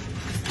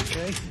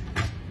 Okay.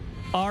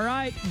 All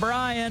right,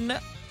 Brian,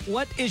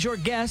 what is your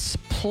guess,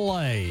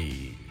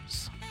 please?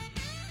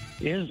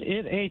 Is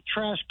it a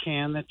trash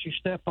can that you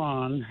step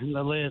on,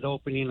 the lid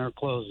opening or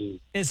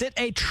closing? Is it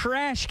a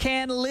trash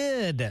can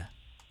lid?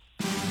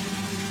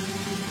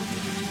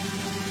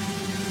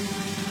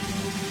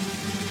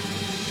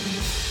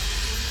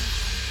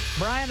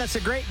 Brian, that's a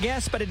great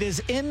guess, but it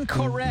is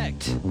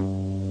incorrect.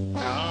 All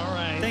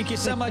right. Thank you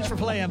so much for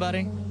playing,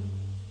 buddy.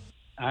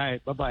 All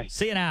right, bye-bye.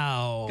 See you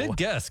now. Good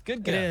guess,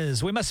 good guess. It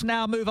is. We must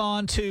now move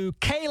on to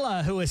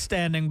Kayla, who is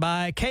standing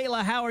by.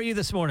 Kayla, how are you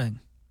this morning?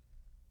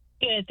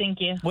 Good,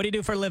 thank you. What do you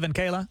do for a living,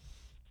 Kayla?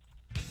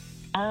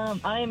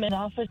 I am an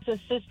office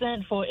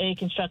assistant for a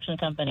construction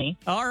company.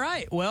 All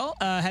right. Well,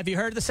 have you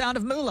heard the Sound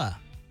of Moolah?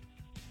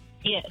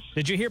 Yes.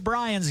 Did you hear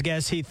Brian's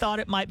guess? He thought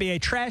it might be a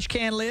trash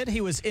can lid.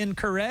 He was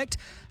incorrect.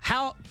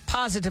 How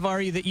positive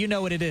are you that you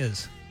know what it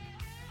is?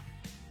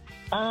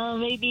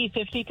 Maybe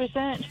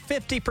 50%.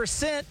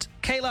 50%.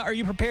 Kayla, are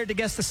you prepared to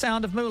guess the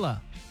Sound of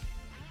Moolah?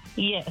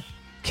 Yes.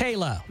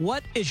 Kayla,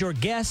 what is your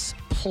guess,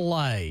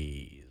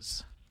 please?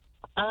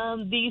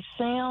 The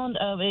sound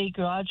of a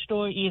garage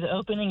door either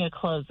opening or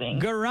closing.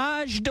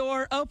 Garage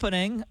door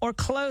opening or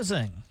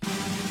closing.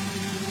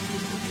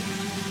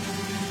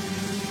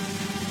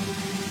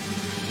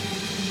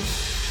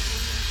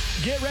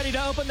 Get ready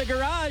to open the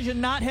garage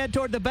and not head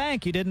toward the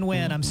bank. You didn't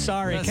win. I'm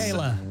sorry,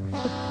 Kayla.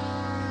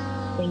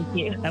 Thank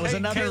you. That was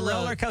another Kayla,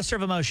 roller coaster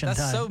of emotion. That's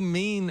Tig. so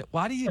mean.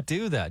 Why do you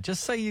do that?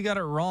 Just say you got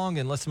it wrong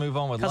and let's move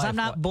on with life. Because I'm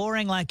not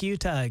boring like you,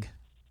 Tig.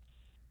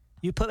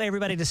 You put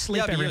everybody to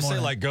sleep every morning. Say,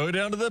 like, go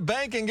down to the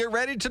bank and get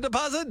ready to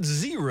deposit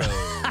 $0.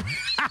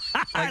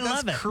 I love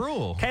it. That's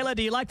cruel. Kayla,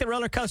 do you like the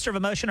roller coaster of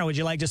emotion, or would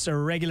you like just a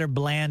regular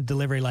bland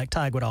delivery like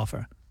Tig would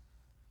offer?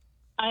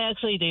 I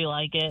actually do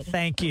like it.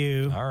 Thank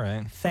you. All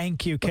right.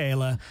 Thank you,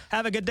 Kayla.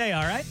 Have a good day,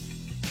 all right?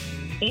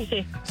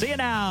 Easy. See you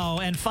now.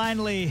 And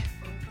finally,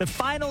 the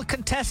final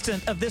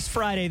contestant of this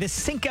Friday, this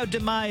Cinco de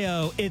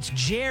Mayo, it's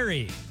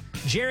Jerry.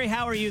 Jerry,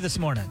 how are you this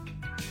morning?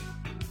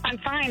 I'm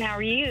fine. How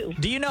are you?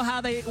 Do you know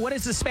what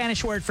is the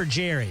Spanish word for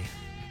Jerry?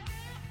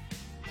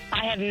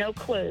 I have no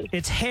clue.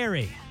 It's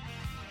Harry.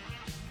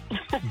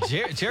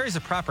 Jerry's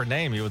a proper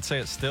name. You would say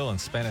it still in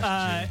Spanish.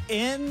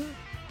 In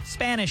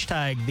Spanish,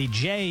 Tig, the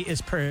J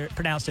is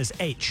pronounced as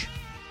H.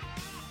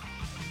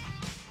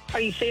 Are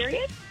you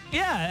serious?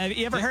 Yeah, have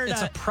you ever heard?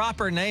 It's a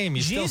proper name.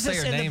 You Jesus still say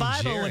her in name, the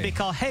Bible Jerry. would be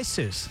called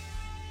Jesus.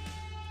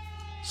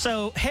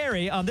 So,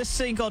 Harry, on this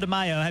Cinco de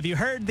Mayo, have you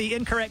heard the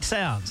incorrect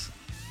sounds?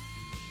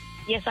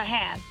 Yes, I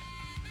have.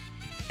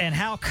 And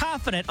how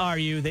confident are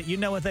you that you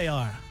know what they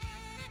are?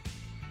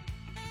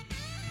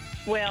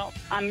 Well,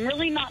 I'm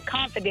really not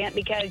confident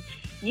because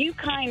you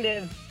kind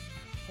of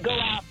go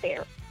out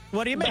there.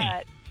 What do you mean?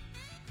 But,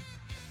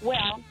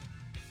 well,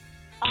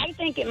 I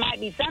think it might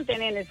be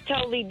something and it's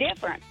totally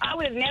different. I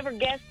would have never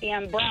guessed the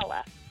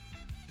umbrella.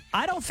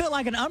 I don't feel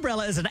like an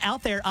umbrella is an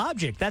out there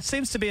object. That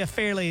seems to be a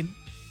fairly,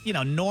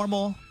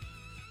 normal,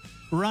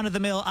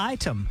 run-of-the-mill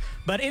item.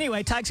 But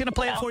anyway, Tyke's going to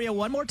play it for you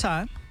one more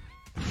time.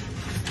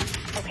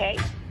 Okay.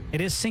 It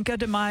is Cinco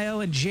de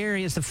Mayo, and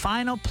Jerry is the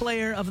final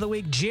player of the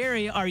week.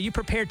 Jerry, are you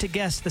prepared to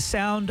guess the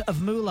Sound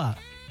of Moolah?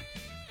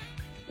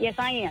 Yes,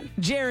 I am.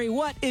 Jerry,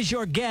 what is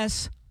your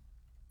guess?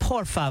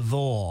 Por favor.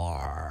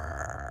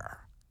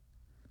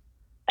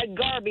 A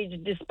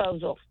garbage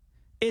disposal.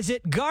 Is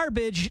it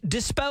garbage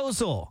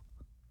disposal?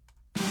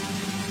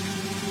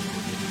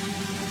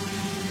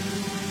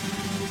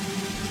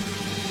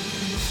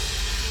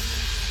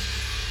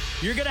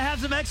 You're going to have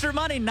some extra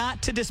money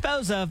not to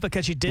dispose of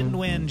because you didn't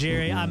win,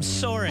 Jerry. I'm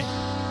sorry.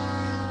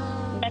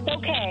 That's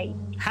okay.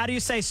 How do you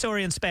say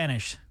sorry in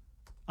Spanish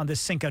on this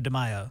Cinco de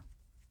Mayo?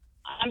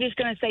 I'm just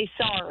going to say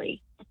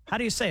sorry. How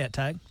do you say it,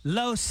 Tyke?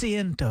 Lo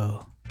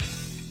siento.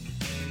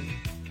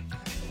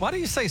 Why do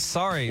you say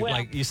sorry? Well-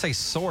 Like you say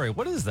sorry.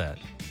 What is that?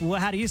 Well,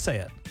 how do you say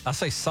it? I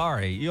say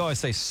sorry. You always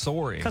say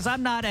sorry. Because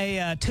I'm not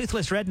a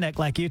toothless redneck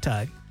like you,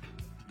 Tyke.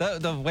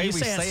 The way we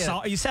say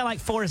it. You sound like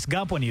Forrest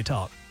Gump when you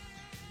talk.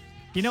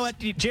 You know what,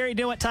 Jerry, you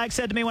know what Tyke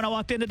said to me when I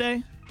walked in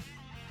today?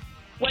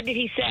 What did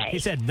he say? He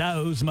said,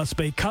 those must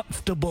be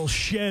comfortable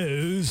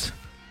shoes.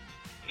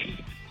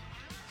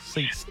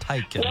 Seats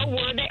taken. Well,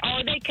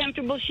 are they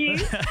comfortable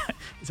shoes?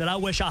 He said, I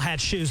wish I had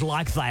shoes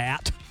like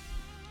that.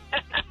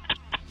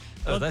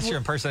 Oh, that's your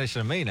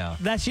impersonation of me now.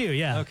 That's you,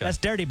 yeah. Okay. That's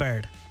Dirty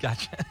Bird.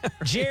 Gotcha.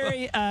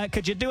 Jerry,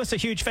 could you do us a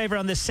huge favor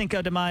on this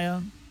Cinco de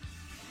Mayo?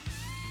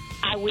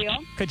 I will.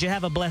 Could you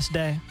have a blessed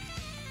day?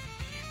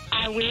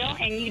 I will,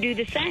 and you do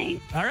the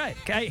same. All right.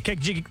 Okay.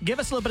 Could you give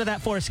us a little bit of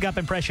that Forrest Gump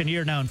impression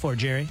you're known for,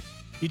 Jerry?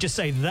 You just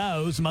say,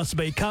 those must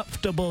be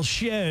comfortable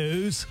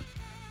shoes.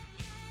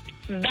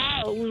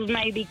 Those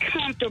may be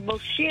comfortable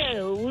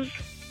shoes.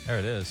 There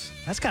it is.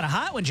 That's kind of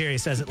hot when Jerry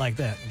says it like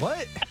that.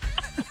 What?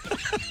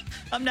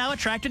 I'm now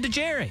attracted to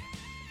Jerry.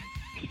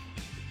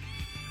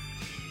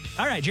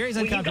 All right, Jerry's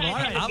uncomfortable. All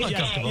right, I'm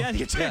uncomfortable. Yeah,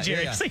 you too,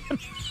 Jerry. Yeah.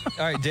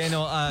 All right,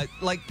 Daniel.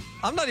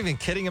 I'm not even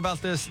kidding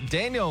about this.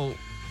 Daniel,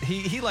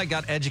 he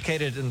got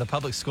educated in the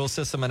public school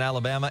system in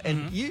Alabama,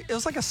 and it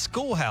was like a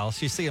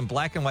schoolhouse you see in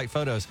black and white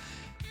photos,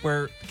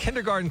 where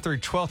kindergarten through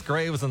 12th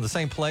grade was in the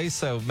same place.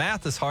 So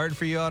math is hard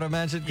for you, I'd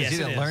imagine, because Yes, you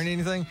it didn't is. learn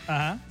anything.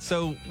 Uh-huh.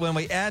 So when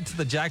we add to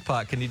the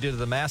jackpot, can you do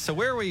the math? So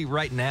where are we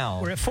right now?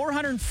 We're at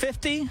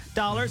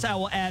 $450. I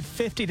will add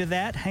 50 to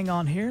that. Hang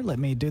on here. Let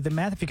me do the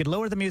math. If you could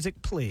lower the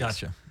music, please.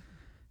 Gotcha.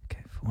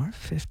 Okay,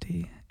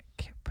 450.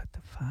 Put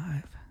the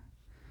 5.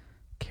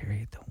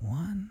 Carry the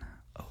 1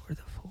 over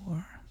the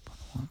 4.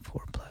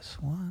 4 plus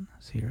 1,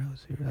 0,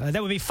 0.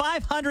 That would be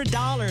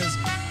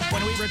 $500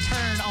 when we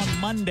return on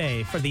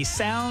Monday for the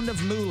Sound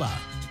of Moolah.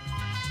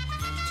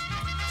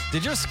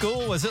 Did your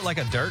school, was it like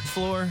a dirt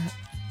floor?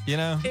 You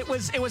know? It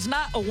was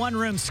not a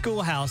one-room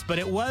schoolhouse, but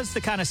it was the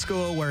kind of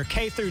school where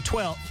K through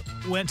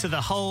 12th went to the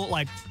whole,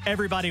 like,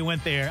 everybody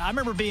went there. I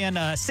remember being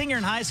a senior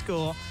in high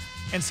school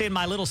and seeing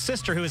my little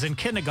sister who was in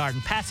kindergarten,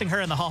 passing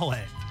her in the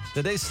hallway.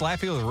 Did they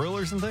slap you with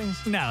rulers and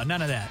things? No,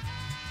 none of that.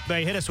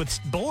 They hit us with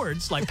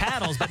boards, like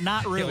paddles, but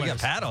not rulers. Yeah, we got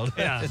paddled.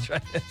 Yeah. That's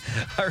right.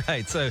 All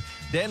right, so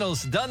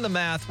Daniel's done the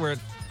math. We're at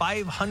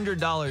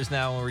 $500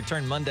 now. We'll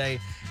return Monday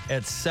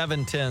at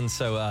 7:10.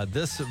 So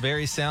this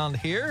very sound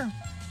here,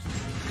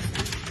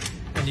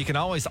 and you can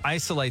always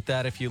isolate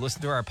that if you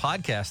listen to our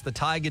podcast, the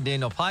Tige and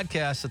Daniel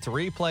podcast. It's a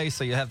replay,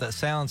 so you have that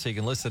sound, so you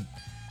can listen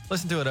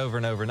to it over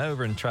and over and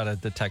over and try to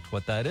detect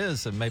what that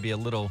is, and maybe a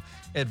little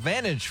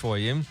advantage for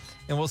you.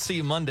 And we'll see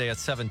you Monday at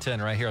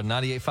 7:10 right here on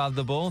 98.5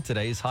 The Bull,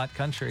 today's Hot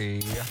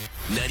Country.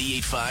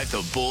 98.5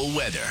 The Bull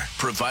weather,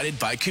 provided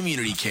by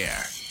Community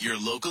Care, your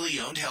locally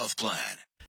owned health plan.